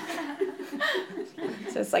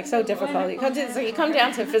 So it's like so difficult. You come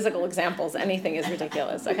down to physical examples, anything is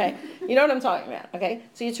ridiculous. Okay? You know what I'm talking about. Okay?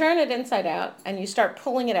 So you turn it inside out and you start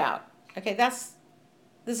pulling it out. Okay? This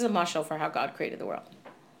is a mashal for how God created the world.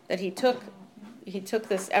 That he took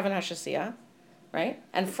this Evan HaShasiyah, right?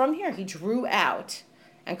 And from here he drew out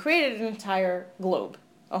and created an entire globe,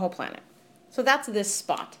 a whole planet. So that's this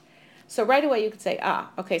spot. So right away you could say,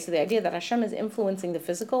 okay, so the idea that Hashem is influencing the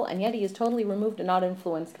physical, and yet he is totally removed and not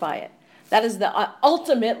influenced by it. That is the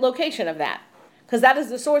ultimate location of that, because that is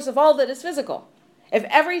the source of all that is physical. If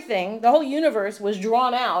everything, the whole universe was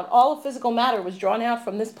drawn out, all of physical matter was drawn out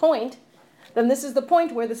from this point, then this is the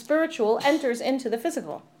point where the spiritual enters into the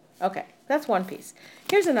physical. Okay, that's one piece.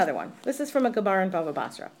 Here's another one. This is from a Gabar in Bava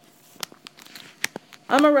Basra.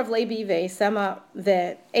 Amar Rav Levi ve'esema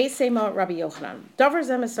ve'esema Rabbi Yochanan. Davar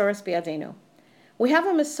ze mesoras bi'adenu. We have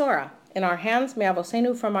a Mesorah in our hands,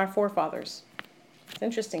 me'avosenu, from our forefathers. It's an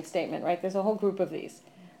interesting statement, right? There's a whole group of these.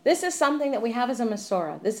 This is something that we have as a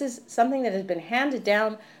Mesorah. This is something that has been handed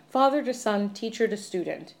down, father to son, teacher to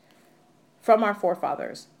student, from our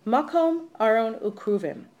forefathers. Makom, Aron,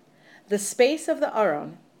 Ukruvim. The space of the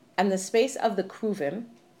Aron and the space of the Kruvim,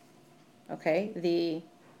 okay, the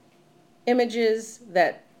images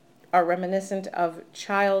that are reminiscent of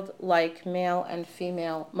childlike male and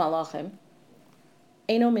female malachim,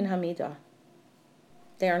 Eino min hamida.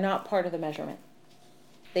 They are not part of the measurement.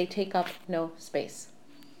 They take up no space.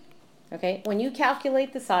 Okay, when you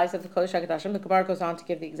calculate the size of the Kodesh HaKadoshim, the Gemara goes on to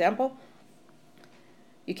give the example.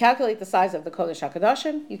 You calculate the size of the Kodesh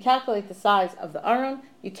HaKadoshim, you calculate the size of the Aron,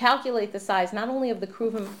 you calculate the size not only of the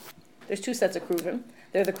Kruvim, there's two sets of Kruvim.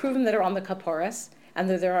 There are the Kruvim that are on the Kaporas, and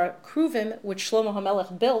there are Kruvim which Shlomo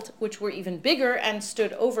HaMelech built, which were even bigger and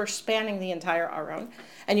stood over spanning the entire Aron.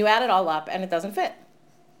 And you add it all up, and it doesn't fit.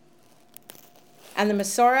 And the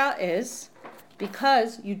Masorah is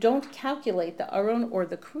because you don't calculate the Aron or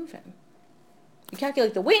the Kruvim. You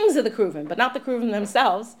calculate the wings of the Kruvim, but not the Kruvim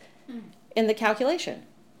themselves in the calculation.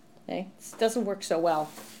 Okay? This doesn't work so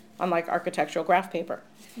well on like architectural graph paper.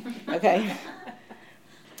 Okay?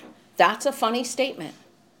 That's a funny statement.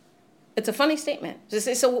 It's a funny statement.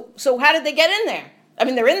 So how did they get in there? I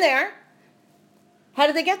mean, they're in there. How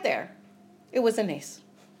did they get there? It was a nace.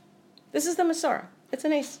 This is the Masorah. It's a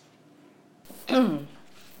nace. In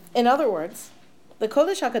other words, the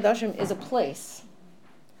Kodesh HaKadoshim is a place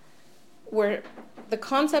where the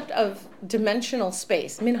concept of dimensional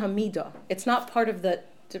space, min hamida, it's not part of the,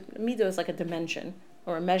 midah is like a dimension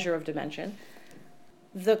or a measure of dimension.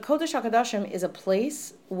 The Kodesh HaKadoshim is a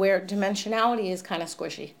place where dimensionality is kind of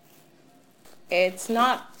squishy. It's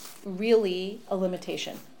not really a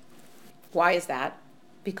limitation. Why is that?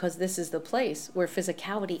 Because this is the place where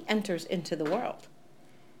physicality enters into the world.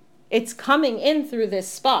 It's coming in through this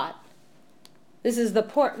spot. This is the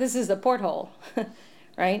porthole,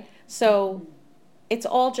 right? So it's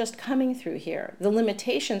all just coming through here. The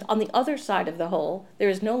limitations on the other side of the hole, there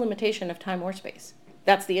is no limitation of time or space.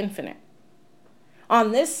 That's the infinite.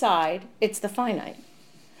 On this side, it's the finite.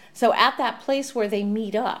 So at that place where they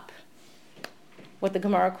meet up, what the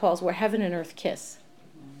Gemara calls where heaven and earth kiss.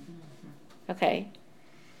 Okay?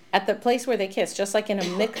 At the place where they kiss, just like in a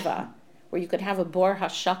mikvah, where you could have a bor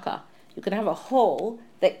hashaka, you could have a hole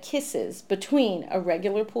that kisses between a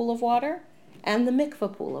regular pool of water and the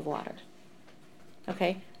mikvah pool of water.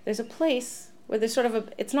 Okay? There's a place where there's sort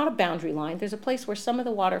of it's not a boundary line, there's a place where some of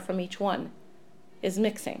the water from each one is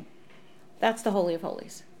mixing. That's the Holy of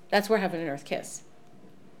Holies. That's where heaven and earth kiss.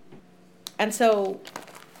 And so,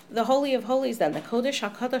 the Holy of Holies then, the Kodesh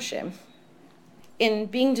HaKadoshim, in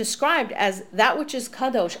being described as that which is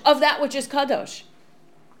Kadosh, of that which is Kadosh.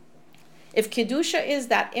 If Kedusha is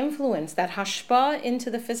that influence, that hashpah into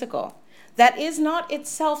the physical, that is not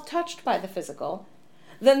itself touched by the physical,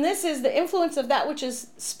 then this is the influence of that which is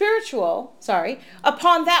spiritual,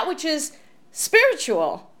 upon that which is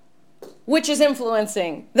spiritual, which is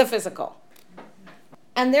influencing the physical.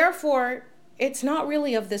 And therefore, it's not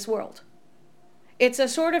really of this world. It's a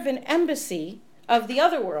sort of an embassy of the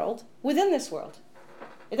other world within this world.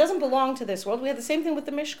 It doesn't belong to this world. We have the same thing with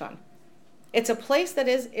the Mishkan. It's a place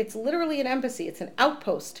it's literally an embassy. It's an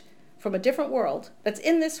outpost from a different world that's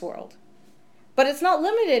in this world. But it's not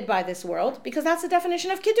limited by this world because that's the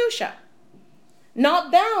definition of Kedusha.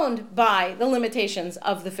 Not bound by the limitations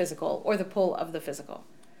of the physical or the pull of the physical.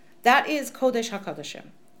 That is Kodesh HaKadoshim.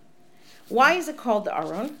 Why is it called the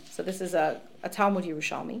Aron? So this is a Talmud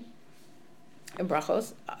Yerushalmi in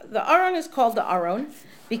Brachos. The Aron is called the Aron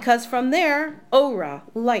because from there, Ora,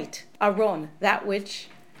 light, Aron, that which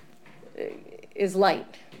is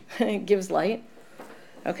light, gives light,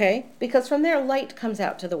 okay? Because from there, light comes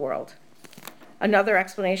out to the world. Another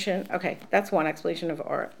explanation, okay, that's one explanation of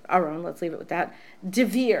Aron, let's leave it with that.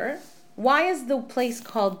 Devir, why is the place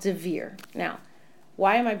called Devir? Now,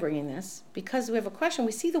 why am I bringing this? Because we have a question.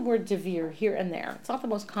 We see the word Devir here and there. It's not the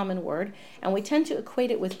most common word, and we tend to equate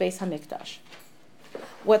it with Beis HaMikdash.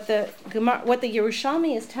 What the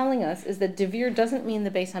Yerushalmi is telling us is that Devir doesn't mean the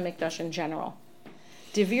Beis HaMikdash in general.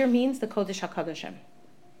 Devir means the Kodesh HaKadoshim.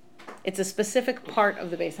 It's a specific part of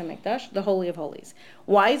the Beis HaMikdash, the Holy of Holies.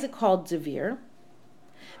 Why is it called Devir?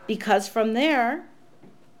 Because from there,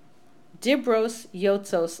 Dibros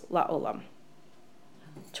Yotzos La'olam.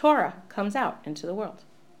 Torah comes out into the world.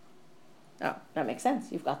 Oh, that makes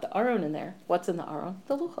sense. You've got the Aron in there. What's in the Aron?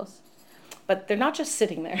 The Luchos. But they're not just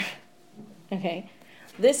sitting there. Okay?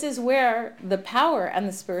 This is where the power and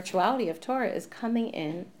the spirituality of Torah is coming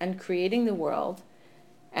in and creating the world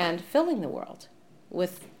and filling the world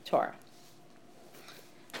with Torah.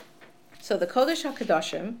 So the Kodesh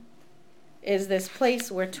HaKadoshim is this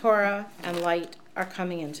place where Torah and light are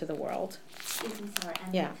coming into the world. Excuse me, sorry.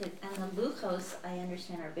 And Yeah. and the luchos, I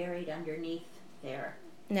understand, are buried underneath there.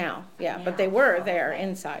 Now, yeah, but they were there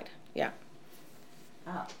inside. Yeah.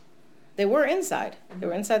 Oh. They were inside. They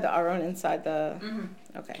were inside the Aron, inside the...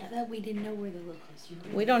 Okay. I thought we didn't know where the locals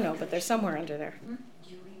were. We don't know, but they're somewhere under there.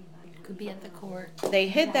 Could be at the court. They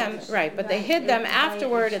hid them, right, but they hid them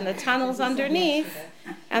afterward in the tunnels underneath,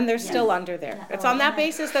 and they're still under there. It's on that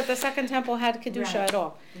basis that the Second Temple had Kedusha at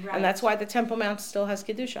all. And that's why the Temple Mount still has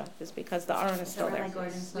Kedusha, is because the Aron is still there.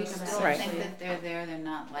 We still Right. think that they're there, they're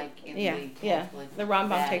not like in Yeah, the yeah. Catholic The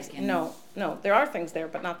Rambam takes, Vatican. no, there are things there,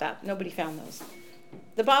 but not that. Nobody found those.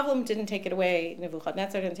 The Bavlim didn't take it away,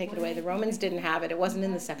 Nebuchadnezzar didn't take it away, the Romans didn't have it, it wasn't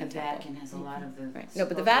in the The Second Temple. Vatican has a lot of the. Right. No,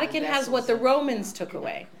 but the Vatican has what the Romans took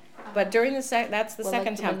away. But during the that's the Well, like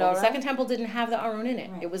Second the Temple. The menorah? Second Temple didn't have the Aron in it.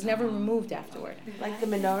 It was never removed afterward. Like the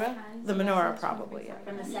menorah? The menorah probably, yeah.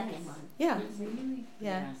 From the second one. Yeah,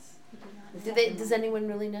 yeah. Yes. Does anyone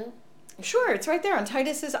really know? Sure, it's right there on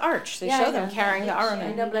Titus's arch. They Yeah, show I them know. carrying the Aron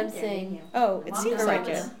I in. know, but I'm saying. Oh, it seems like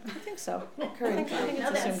it. Current. I think so. I Current. think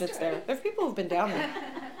it's assumed it's there. There's people who've been down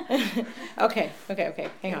there. Okay,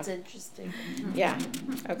 hang on. That's interesting. Yeah,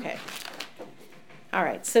 okay. All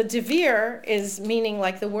right, so devir is meaning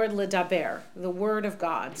like the word ledaber, the word of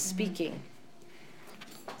God, speaking.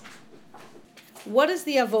 What is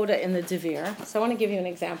the avoda in the devir? So I want to give you an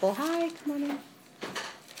example. Hi, come on in.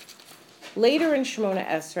 Later in Shemona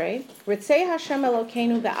Esrei, Ritzei Hashem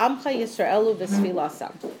Elokeinu be'amcha Yisraelu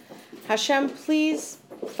b'sfilasam. Hashem, please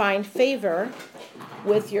find favor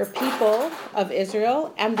with your people of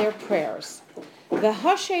Israel and their prayers.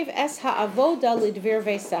 V'hashev es ha'avoda lidvir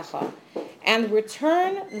veisecha. And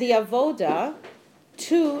return the avoda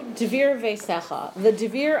to devir veisecha, the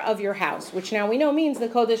devir of your house, which now we know means the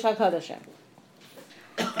Kodesh HaKodeshim.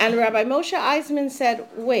 And Rabbi Moshe Eisman said,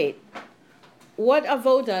 wait, what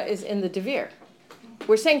avoda is in the devir?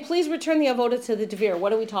 We're saying, please return the avoda to the devir.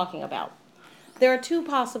 What are we talking about? There are two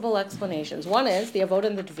possible explanations. One is the avoda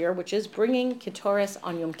in the devir, which is bringing Ketores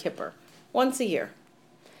on Yom Kippur, once a year.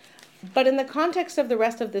 But in the context of the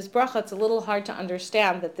rest of this bracha, it's a little hard to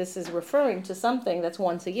understand that this is referring to something that's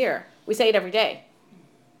once a year. We say it every day.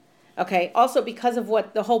 Okay, also because of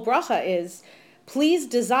what the whole bracha is, please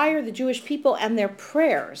desire the Jewish people and their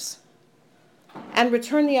prayers, and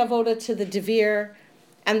return the avoda to the devir,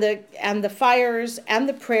 and the fires and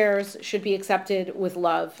the prayers should be accepted with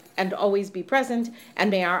love and always be present, and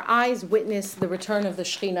may our eyes witness the return of the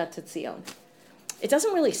Shekhinah to Tzion. It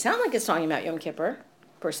doesn't really sound like it's talking about Yom Kippur,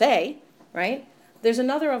 per se, right? There's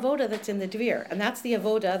another avoda that's in the devir, and that's the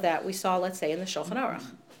avoda that we saw, let's say, in the Shulchan Aruch.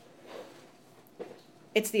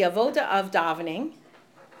 It's the avoda of davening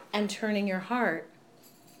and turning your heart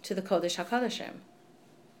to the Kodesh HaKodeshim,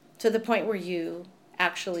 to the point where you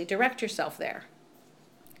actually direct yourself there.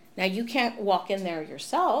 Now, you can't walk in there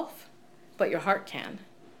yourself, but your heart can.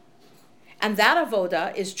 And that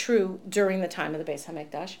avoda is true during the time of the Beis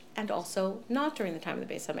HaMikdash and also not during the time of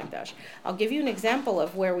the Beis HaMikdash. I'll give you an example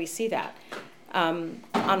of where we see that. On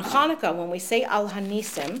Hanukkah, when we say Al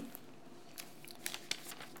Hanisim,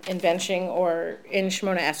 in benching or in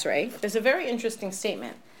Shemona Esrei, there's a very interesting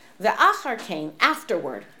statement. The Achar came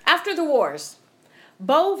afterward, after the wars.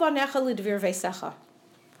 Bo vanecha lidvir veisecha.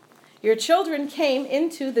 Your children came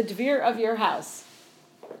into the devir of your house.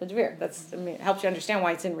 The devir, helps you understand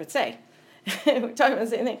why it's in Ritzei. We're talking about the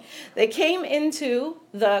same thing. They came into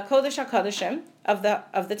the Kodesh HaKodeshim of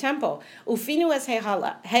the temple. Ufinu es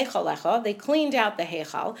heichalecha. They cleaned out the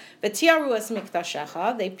heichal. V'tiaru es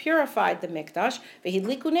mikdashecha. They purified the mikdash.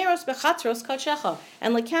 V'hidliku neros bechatzros kadshecha.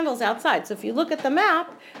 And lit candles outside. So if you look at the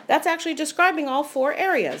map, that's actually describing all four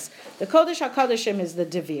areas. The Kodesh HaKodeshim is the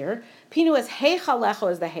devir. Pinu es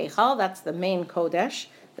heichalecha is the heichal. That's the main Kodesh,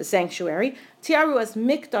 the sanctuary. Tiaru es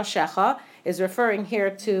mikdashecha is referring here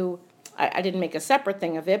to, I didn't make a separate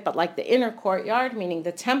thing of it, but like the inner courtyard, meaning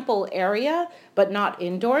the temple area, but not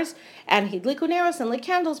indoors. And hidliku neros and lit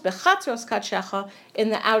candles bechatzros kadshecha in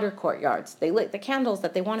the outer courtyards. They lit the candles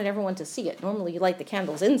that they wanted everyone to see it. Normally you light the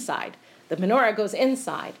candles inside. The menorah goes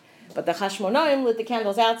inside, but the Hashmonaim lit the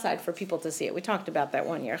candles outside for people to see it. We talked about that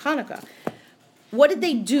one year, Hanukkah. What did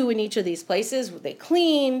they do in each of these places? They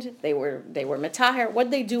cleaned, they were metaher. What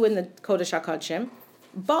did they do in the Kodesh HaKodeshim?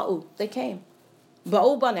 Ba'u, they came.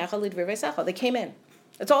 They came in.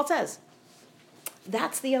 That's all it says.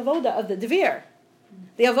 That's the avoda of the devir.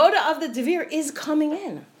 The avoda of the devir is coming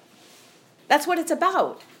in. That's what it's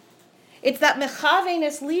about. It's that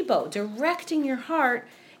mechavenes libo, directing your heart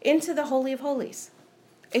into the Holy of Holies.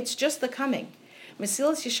 It's just the coming.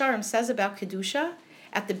 Mesilas Yesharim says about Kedusha,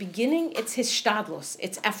 at the beginning, it's hishtadlus,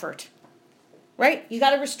 it's effort. Right? You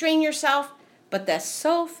got to restrain yourself, but the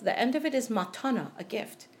sof, the end of it is matana, a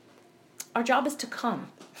gift. Our job is to come.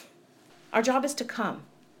 Our job is to come.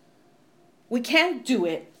 We can't do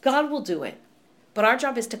it. God will do it. But our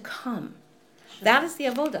job is to come. That is the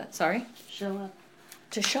avoda. Sorry? Show up.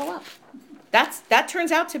 To show up. That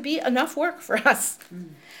turns out to be enough work for us.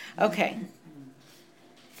 Okay.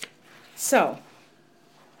 So,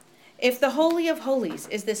 if the Holy of Holies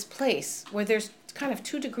is this place where there's kind of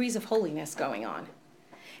 2 degrees of holiness going on,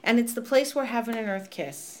 and it's the place where heaven and earth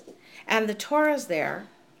kiss, and the Torah's there,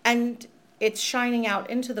 and it's shining out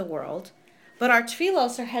into the world, but our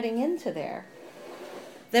tefillos are heading into there,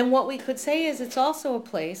 then what we could say is it's also a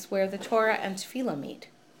place where the Torah and tefillah meet,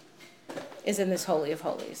 is in this Holy of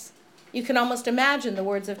Holies. You can almost imagine the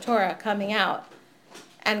words of Torah coming out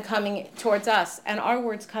and coming towards us, and our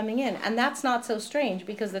words coming in. And that's not so strange,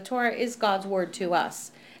 because the Torah is God's word to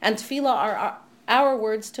us, and tefillah are our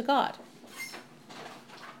words to God.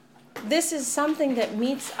 This is something that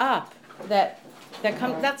meets up,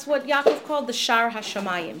 that's what Yaakov called the Shar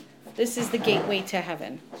HaShamayim. This is the gateway to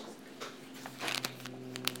heaven.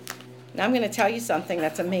 Now I'm going to tell you something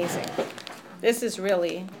that's amazing. This is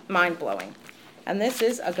really mind-blowing. And this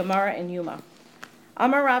is a Gemara in Yuma.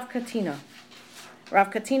 Amar Rav Katina. Rav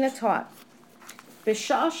Katina taught,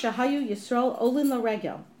 B'sha'ah shahayu Yisrael olin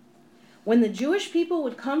l'regel. When the Jewish people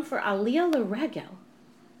would come for Aliyah l'regel,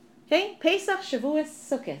 okay, Pesach, Shavuos,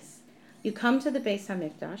 Sukkot, you come to the Beis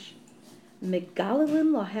HaMikdash,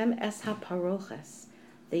 Megalilim lohem es ha-paroches.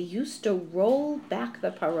 They used to roll back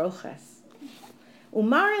the paroches.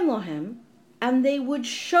 Umarin lohem, and they would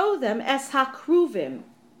show them es ha-kruvim.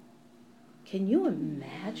 Can you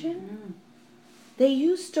imagine? They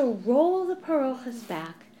used to roll the paroches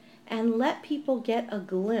back and let people get a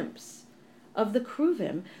glimpse of the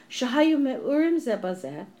kruvim, shahayu me'urim ze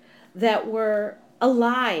bazeh, that were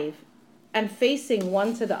alive and facing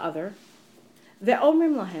one to the other.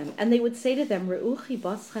 Ve'omrim lahem, and they would say to them, Re'u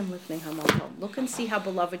chibaschem lifnei hamakom. Look and see how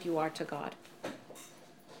beloved you are to God.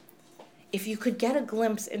 If you could get a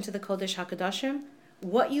glimpse into the Kodesh HaKadoshim,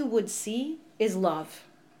 what you would see is love.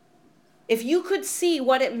 If you could see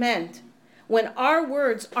what it meant when our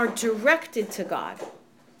words are directed to God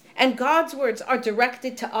and God's words are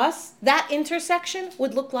directed to us, that intersection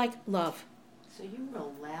would look like love. So you were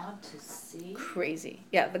allowed to see? Crazy.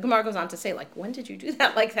 Yeah, the Gemara goes on to say, like, when did you do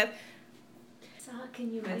that? Like that. Sarah,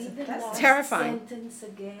 can you read the last terrifying sentence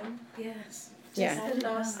again? Yes. Yeah. Just the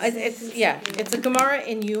last It's sentence it's a again. Gemara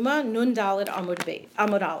in Yuma, Nun Daled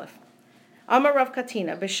Amud Aleph. Amar Rav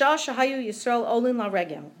Katina, B'shah shahayu Yisrael olin la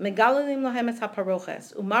regel, megalalim lohem es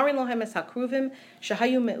ha-paroches, umarin lohem es ha-kruvim,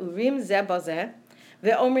 shahayu me'urim ze bazeh,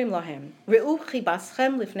 ve'omrim lohem, re'u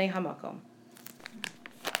chibaschem lifnei hamakom.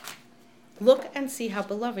 Look and see how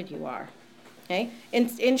beloved you are. Okay?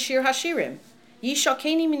 In Shir Hashirim,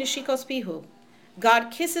 Yishakeni minashikos pihu.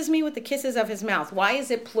 God kisses me with the kisses of his mouth. Why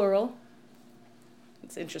is it plural?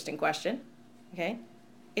 It's an interesting question. Okay?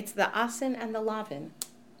 It's the asin and the lavin.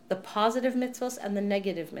 The positive mitzvos and the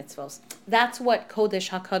negative mitzvos. That's what Kodesh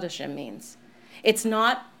HaKadoshim means. It's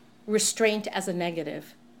not restraint as a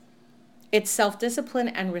negative. It's self-discipline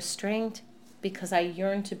and restraint because I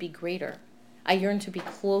yearn to be greater. I yearn to be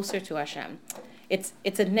closer to Hashem. It's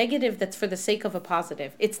a negative that's for the sake of a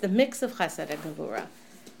positive. It's the mix of chesed and gevura.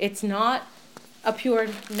 It's not a pure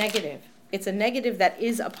negative. It's a negative that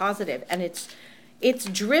is a positive, and it's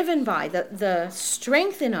driven by the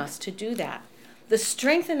strength in us to do that. The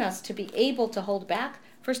strength in us to be able to hold back,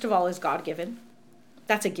 first of all, is God-given.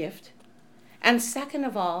 That's a gift. And second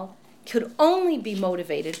of all, could only be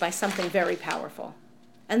motivated by something very powerful.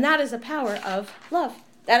 And that is the power of love.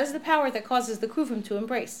 That is the power that causes the kruvim to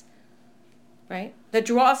embrace, right? That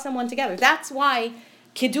draws someone together. That's why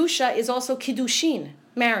Kedusha is also Kiddushin,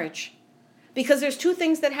 marriage. Because there's 2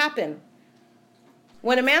 things that happen.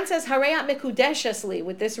 When a man says, Harayat Mekudeshesli,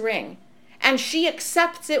 with this ring, and she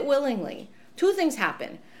accepts it willingly, 2 things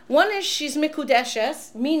happen. One is she's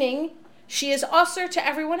Mikudeshes, meaning she is usher to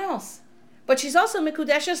everyone else. But she's also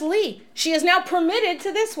Mikudeshes li. She is now permitted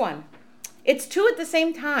to this one. It's 2 at the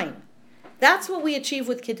same time. That's what we achieve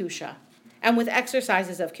with Kedusha and with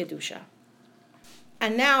exercises of Kedusha.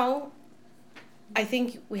 And now, I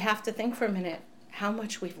think we have to think for a minute how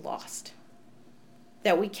much we've lost.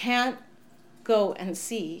 That we can't go and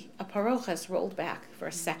see a paroches rolled back for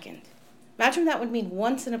a second. Imagine that would mean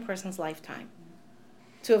once in a person's lifetime.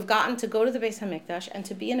 To have gotten to go to the Beis HaMikdash and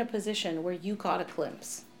to be in a position where you got a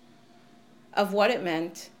glimpse of what it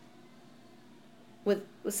meant with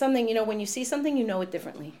something, when you see something, you know it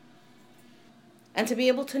differently. And to be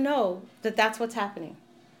able to know that that's what's happening.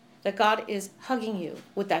 That God is hugging you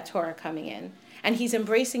with that Torah coming in. And he's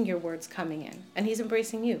embracing your words coming in. And he's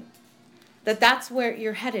embracing you. That's where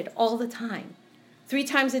you're headed all the time. 3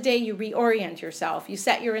 times a day you reorient yourself. You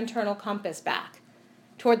set your internal compass back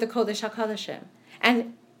toward the Kodesh HaKodeshim.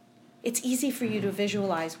 And it's easy for you to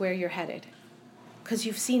visualize where you're headed because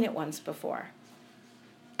you've seen it once before.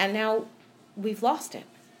 And now we've lost it.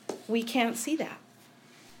 We can't see that.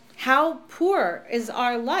 How poor is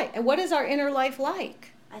our life? And what is our inner life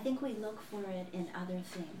like? I think we look for it in other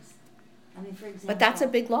things. I mean, for example. But that's a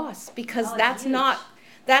big loss because Oh, that's huge.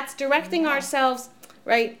 that's directing ourselves,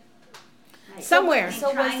 right, Right. somewhere. So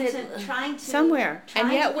was trying it- to trying to Somewhere. And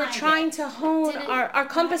trying yet to we're find trying it. to hone, Did it- our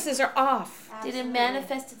compasses are off. Did it Absolutely.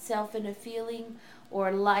 manifest itself in a feeling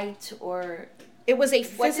or light or It was a What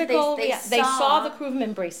did they- physical, they they saw saw- the Kruvim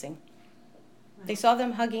embracing. They saw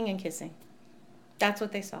them hugging and kissing. That's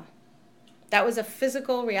what they saw. That was a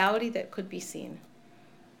physical reality that could be seen.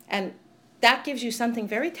 And that gives you something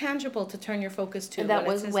very tangible to turn your focus to. and that when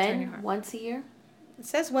it was says turn your when? heart. Once a year? It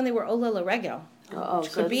says when they were Ola L'Regel. Oh,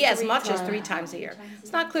 Which could be as much as 3 times a year.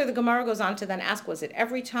 It's not clear. The Gemara goes on to then ask, was it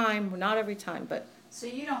every time or not every time? But, So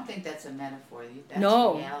you don't think that's a metaphor, that's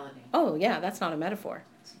No. reality? oh yeah, that's not a metaphor.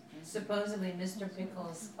 Supposedly, Mr.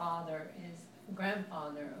 Pickle's father, his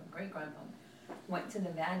grandfather or great-grandfather, went to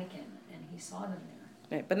the Vatican and he saw them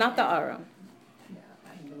there. Right, but not the Aron. Yeah,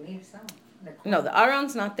 I believe so. No, the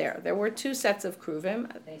Aron's not there. There were 2 sets of Kruvim.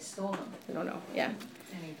 They stole them, I don't know. Yeah.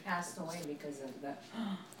 and he passed away because of the.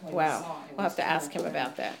 what he Wow. saw. It We'll have was to ask him terrible.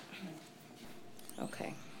 about that.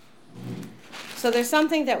 Okay. So there's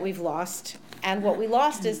something that we've lost, and what we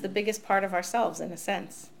lost is the biggest part of ourselves, in a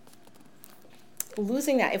sense.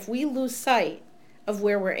 Losing that, if we lose sight of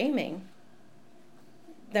where we're aiming,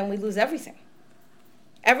 then we lose everything.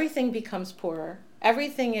 Everything becomes poorer.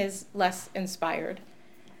 Everything is less inspired.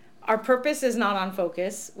 Our purpose is not on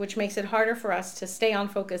focus, which makes it harder for us to stay on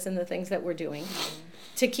focus in the things that we're doing.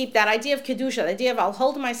 To keep that idea of Kedusha, the idea of I'll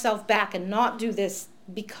hold myself back and not do this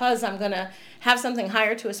because I'm going to have something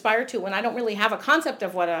higher to aspire to when I don't really have a concept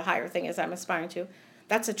of what a higher thing is I'm aspiring to,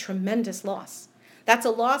 that's a tremendous loss. That's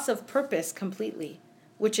a loss of purpose completely,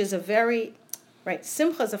 which is a very, right,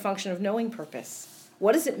 Simcha is a function of knowing purpose.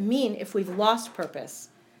 What does it mean if we've lost purpose?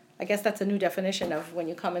 I guess that's a new definition of when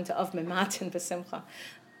you come into Av Mimat and B'Simcha.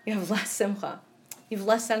 You have less Simcha. You have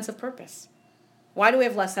less sense of purpose. Why do we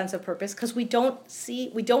have less sense of purpose? Because we don't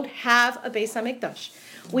have a Beis HaMikdash.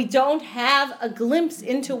 We don't have a glimpse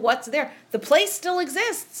into what's there. The place still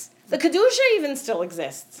exists. The Kedusha even still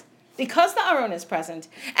exists because the Aron is present.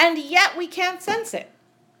 And yet we can't sense it.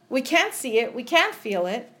 We can't see it. We can't feel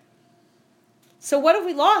it. So what have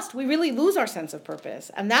we lost? We really lose our sense of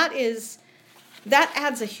purpose. And that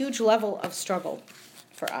adds a huge level of struggle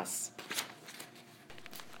for us.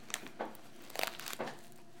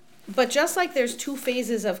 But just like there's 2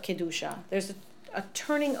 phases of Kedusha, there's a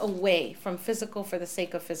turning away from physical for the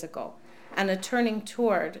sake of physical, and a turning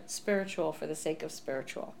toward spiritual for the sake of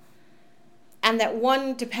spiritual. And that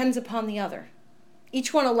one depends upon the other.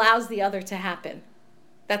 Each one allows the other to happen.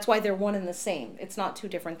 That's why they're one and the same. It's not 2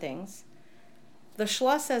 different things. The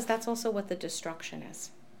Shla says that's also what the destruction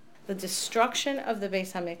is. The destruction of the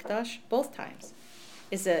Beis HaMikdash, both times,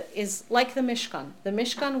 is like the Mishkan. The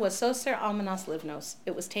Mishkan was Soser Almanas Livnos.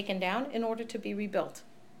 It was taken down in order to be rebuilt.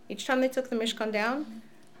 Each time they took the Mishkan down,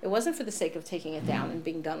 it wasn't for the sake of taking it down and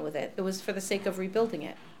being done with it. It was for the sake of rebuilding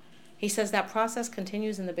it. He says that process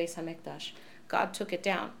continues in the Beis HaMikdash. God took it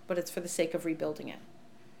down, but it's for the sake of rebuilding it.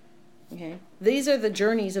 Okay? These are the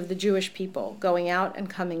journeys of the Jewish people going out and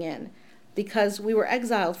coming in, because we were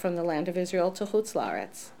exiled from the land of Israel to Chutz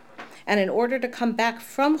La'aretz. And in order to come back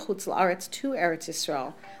from Chutz La'aretz to Eretz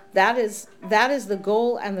Yisrael, that is the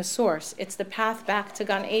goal and the source. It's the path back to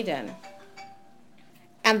Gan Eden.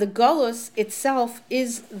 And the Golus itself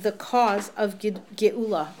is the cause of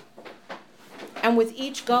Geula. And with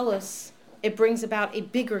each Golus, it brings about a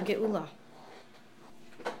bigger Geula.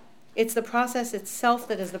 It's the process itself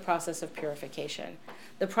that is the process of purification.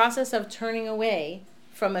 The process of turning away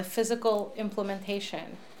from a physical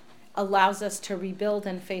implementation allows us to rebuild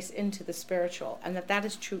and face into the spiritual, and that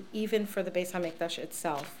is true even for the Beis HaMikdash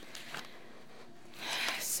itself.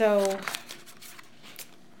 So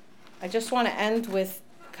I just want to end with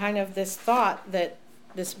kind of this thought that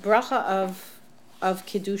this bracha of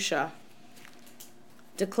Kedusha,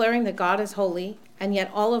 declaring that God is holy, and yet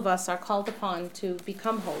all of us are called upon to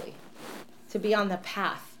become holy, to be on the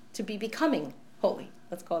path, to be becoming holy.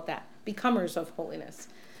 Let's call it that. Becomers of holiness,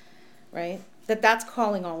 right? That's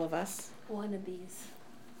calling all of us. Wannabes.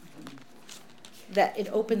 That it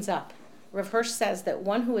opens up. Rav Hirsch says that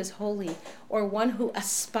one who is holy, or one who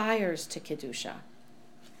aspires to Kedusha,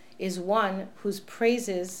 is one whose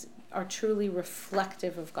praises are truly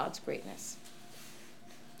reflective of God's greatness.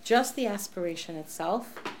 Just the aspiration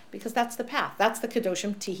itself, because that's the path. That's the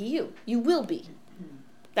Kedoshim Tihiyu. You will be.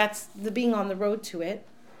 That's the being on the road to it.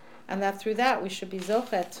 And that through that we should be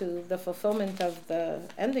zochet to the fulfillment of the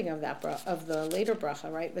ending of that of the later bracha,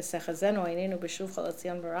 right?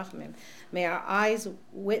 May our eyes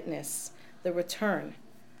witness the return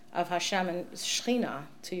of Hashem and Shechina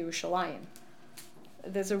to Yerushalayim.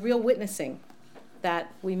 There's a real witnessing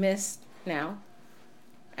that we missed now,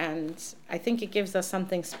 and I think it gives us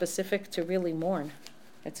something specific to really mourn.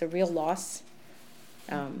 It's a real loss.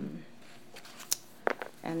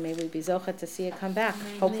 And may we be zochet to see it come back,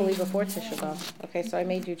 hopefully before Tisha B'Av. Okay, so I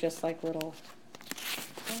made you just like little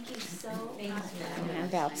Thank you so much.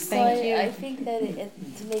 handouts. So Thank you. I think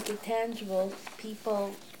that to make it tangible,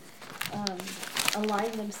 people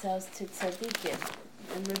align themselves to tzaddikim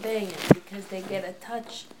and rebellion because they get a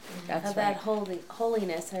touch of that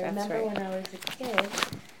holiness. I remember when I was a kid,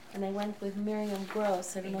 and I went with Miriam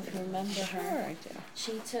Gross. I don't know if you remember her.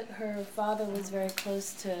 Sure, I do. Her father was very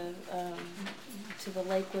close to the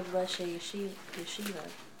Lakewood Rosh Yeshiva,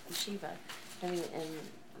 and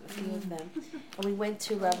a few of them. And we went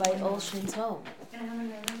to Rabbi Olshin's home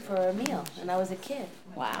for a meal, and I was a kid.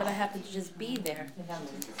 Wow. But I happened to just be there.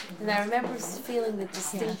 And I remember feeling the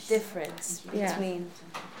distinct difference between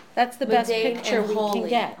That's the best mundane picture and we holy. can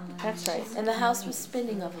get. That's right. And the house was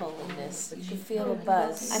spinning of holiness. You could feel a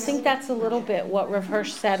buzz. I think that's a little bit what Rav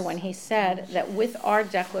Hirsch said when he said that with our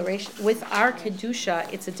declaration, with our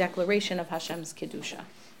Kedusha, it's a declaration of Hashem's Kedusha.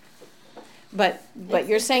 But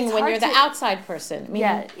you're saying when you're the outside person,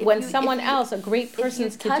 meaning when someone else, a great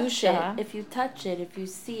person's Kedusha. If you touch it, if you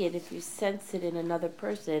see it, if you sense it in another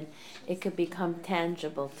person, it could become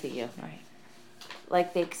tangible to you. Right.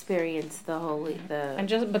 Like they experience the holy,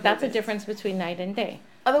 But that's a difference between night and day.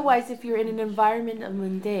 Otherwise, if you're in an environment of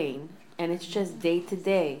mundane and it's just day to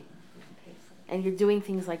day, and you're doing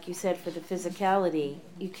things like you said for the physicality,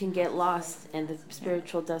 you can get lost and the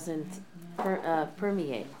spiritual doesn't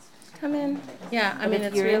permeate. Come in. Yeah, I mean, if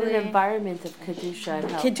it's you're really in an environment of Kedusha, it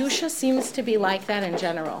helps. Kedusha seems to be like that in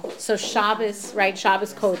general. So Shabbos, right?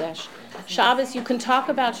 Shabbos Kodesh. Shabbos, you can talk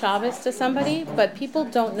about Shabbos to somebody, but people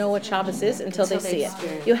don't know what Shabbos is until they see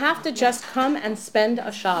it. You have to just come and spend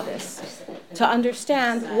a Shabbos to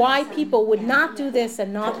understand why people would not do this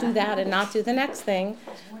and not do that and not do the next thing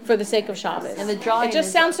for the sake of Shabbos. And the drawing it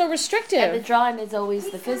just sounds so restrictive. And the drawing is always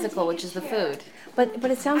the physical, which is the food.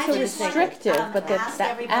 But it sounds so restrictive, but the ask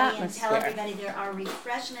everybody and tell atmosphere. everybody there are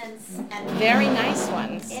refreshments and Very nice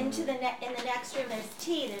ones. in the next room there's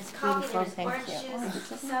tea, there's coffee, there's Thank orange you.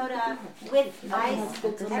 juice, soda with ice.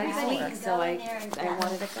 Everybody can go So in there and I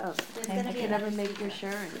wanted to go. there's gonna I be can enough never make your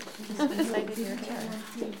shirt. Maybe your turn.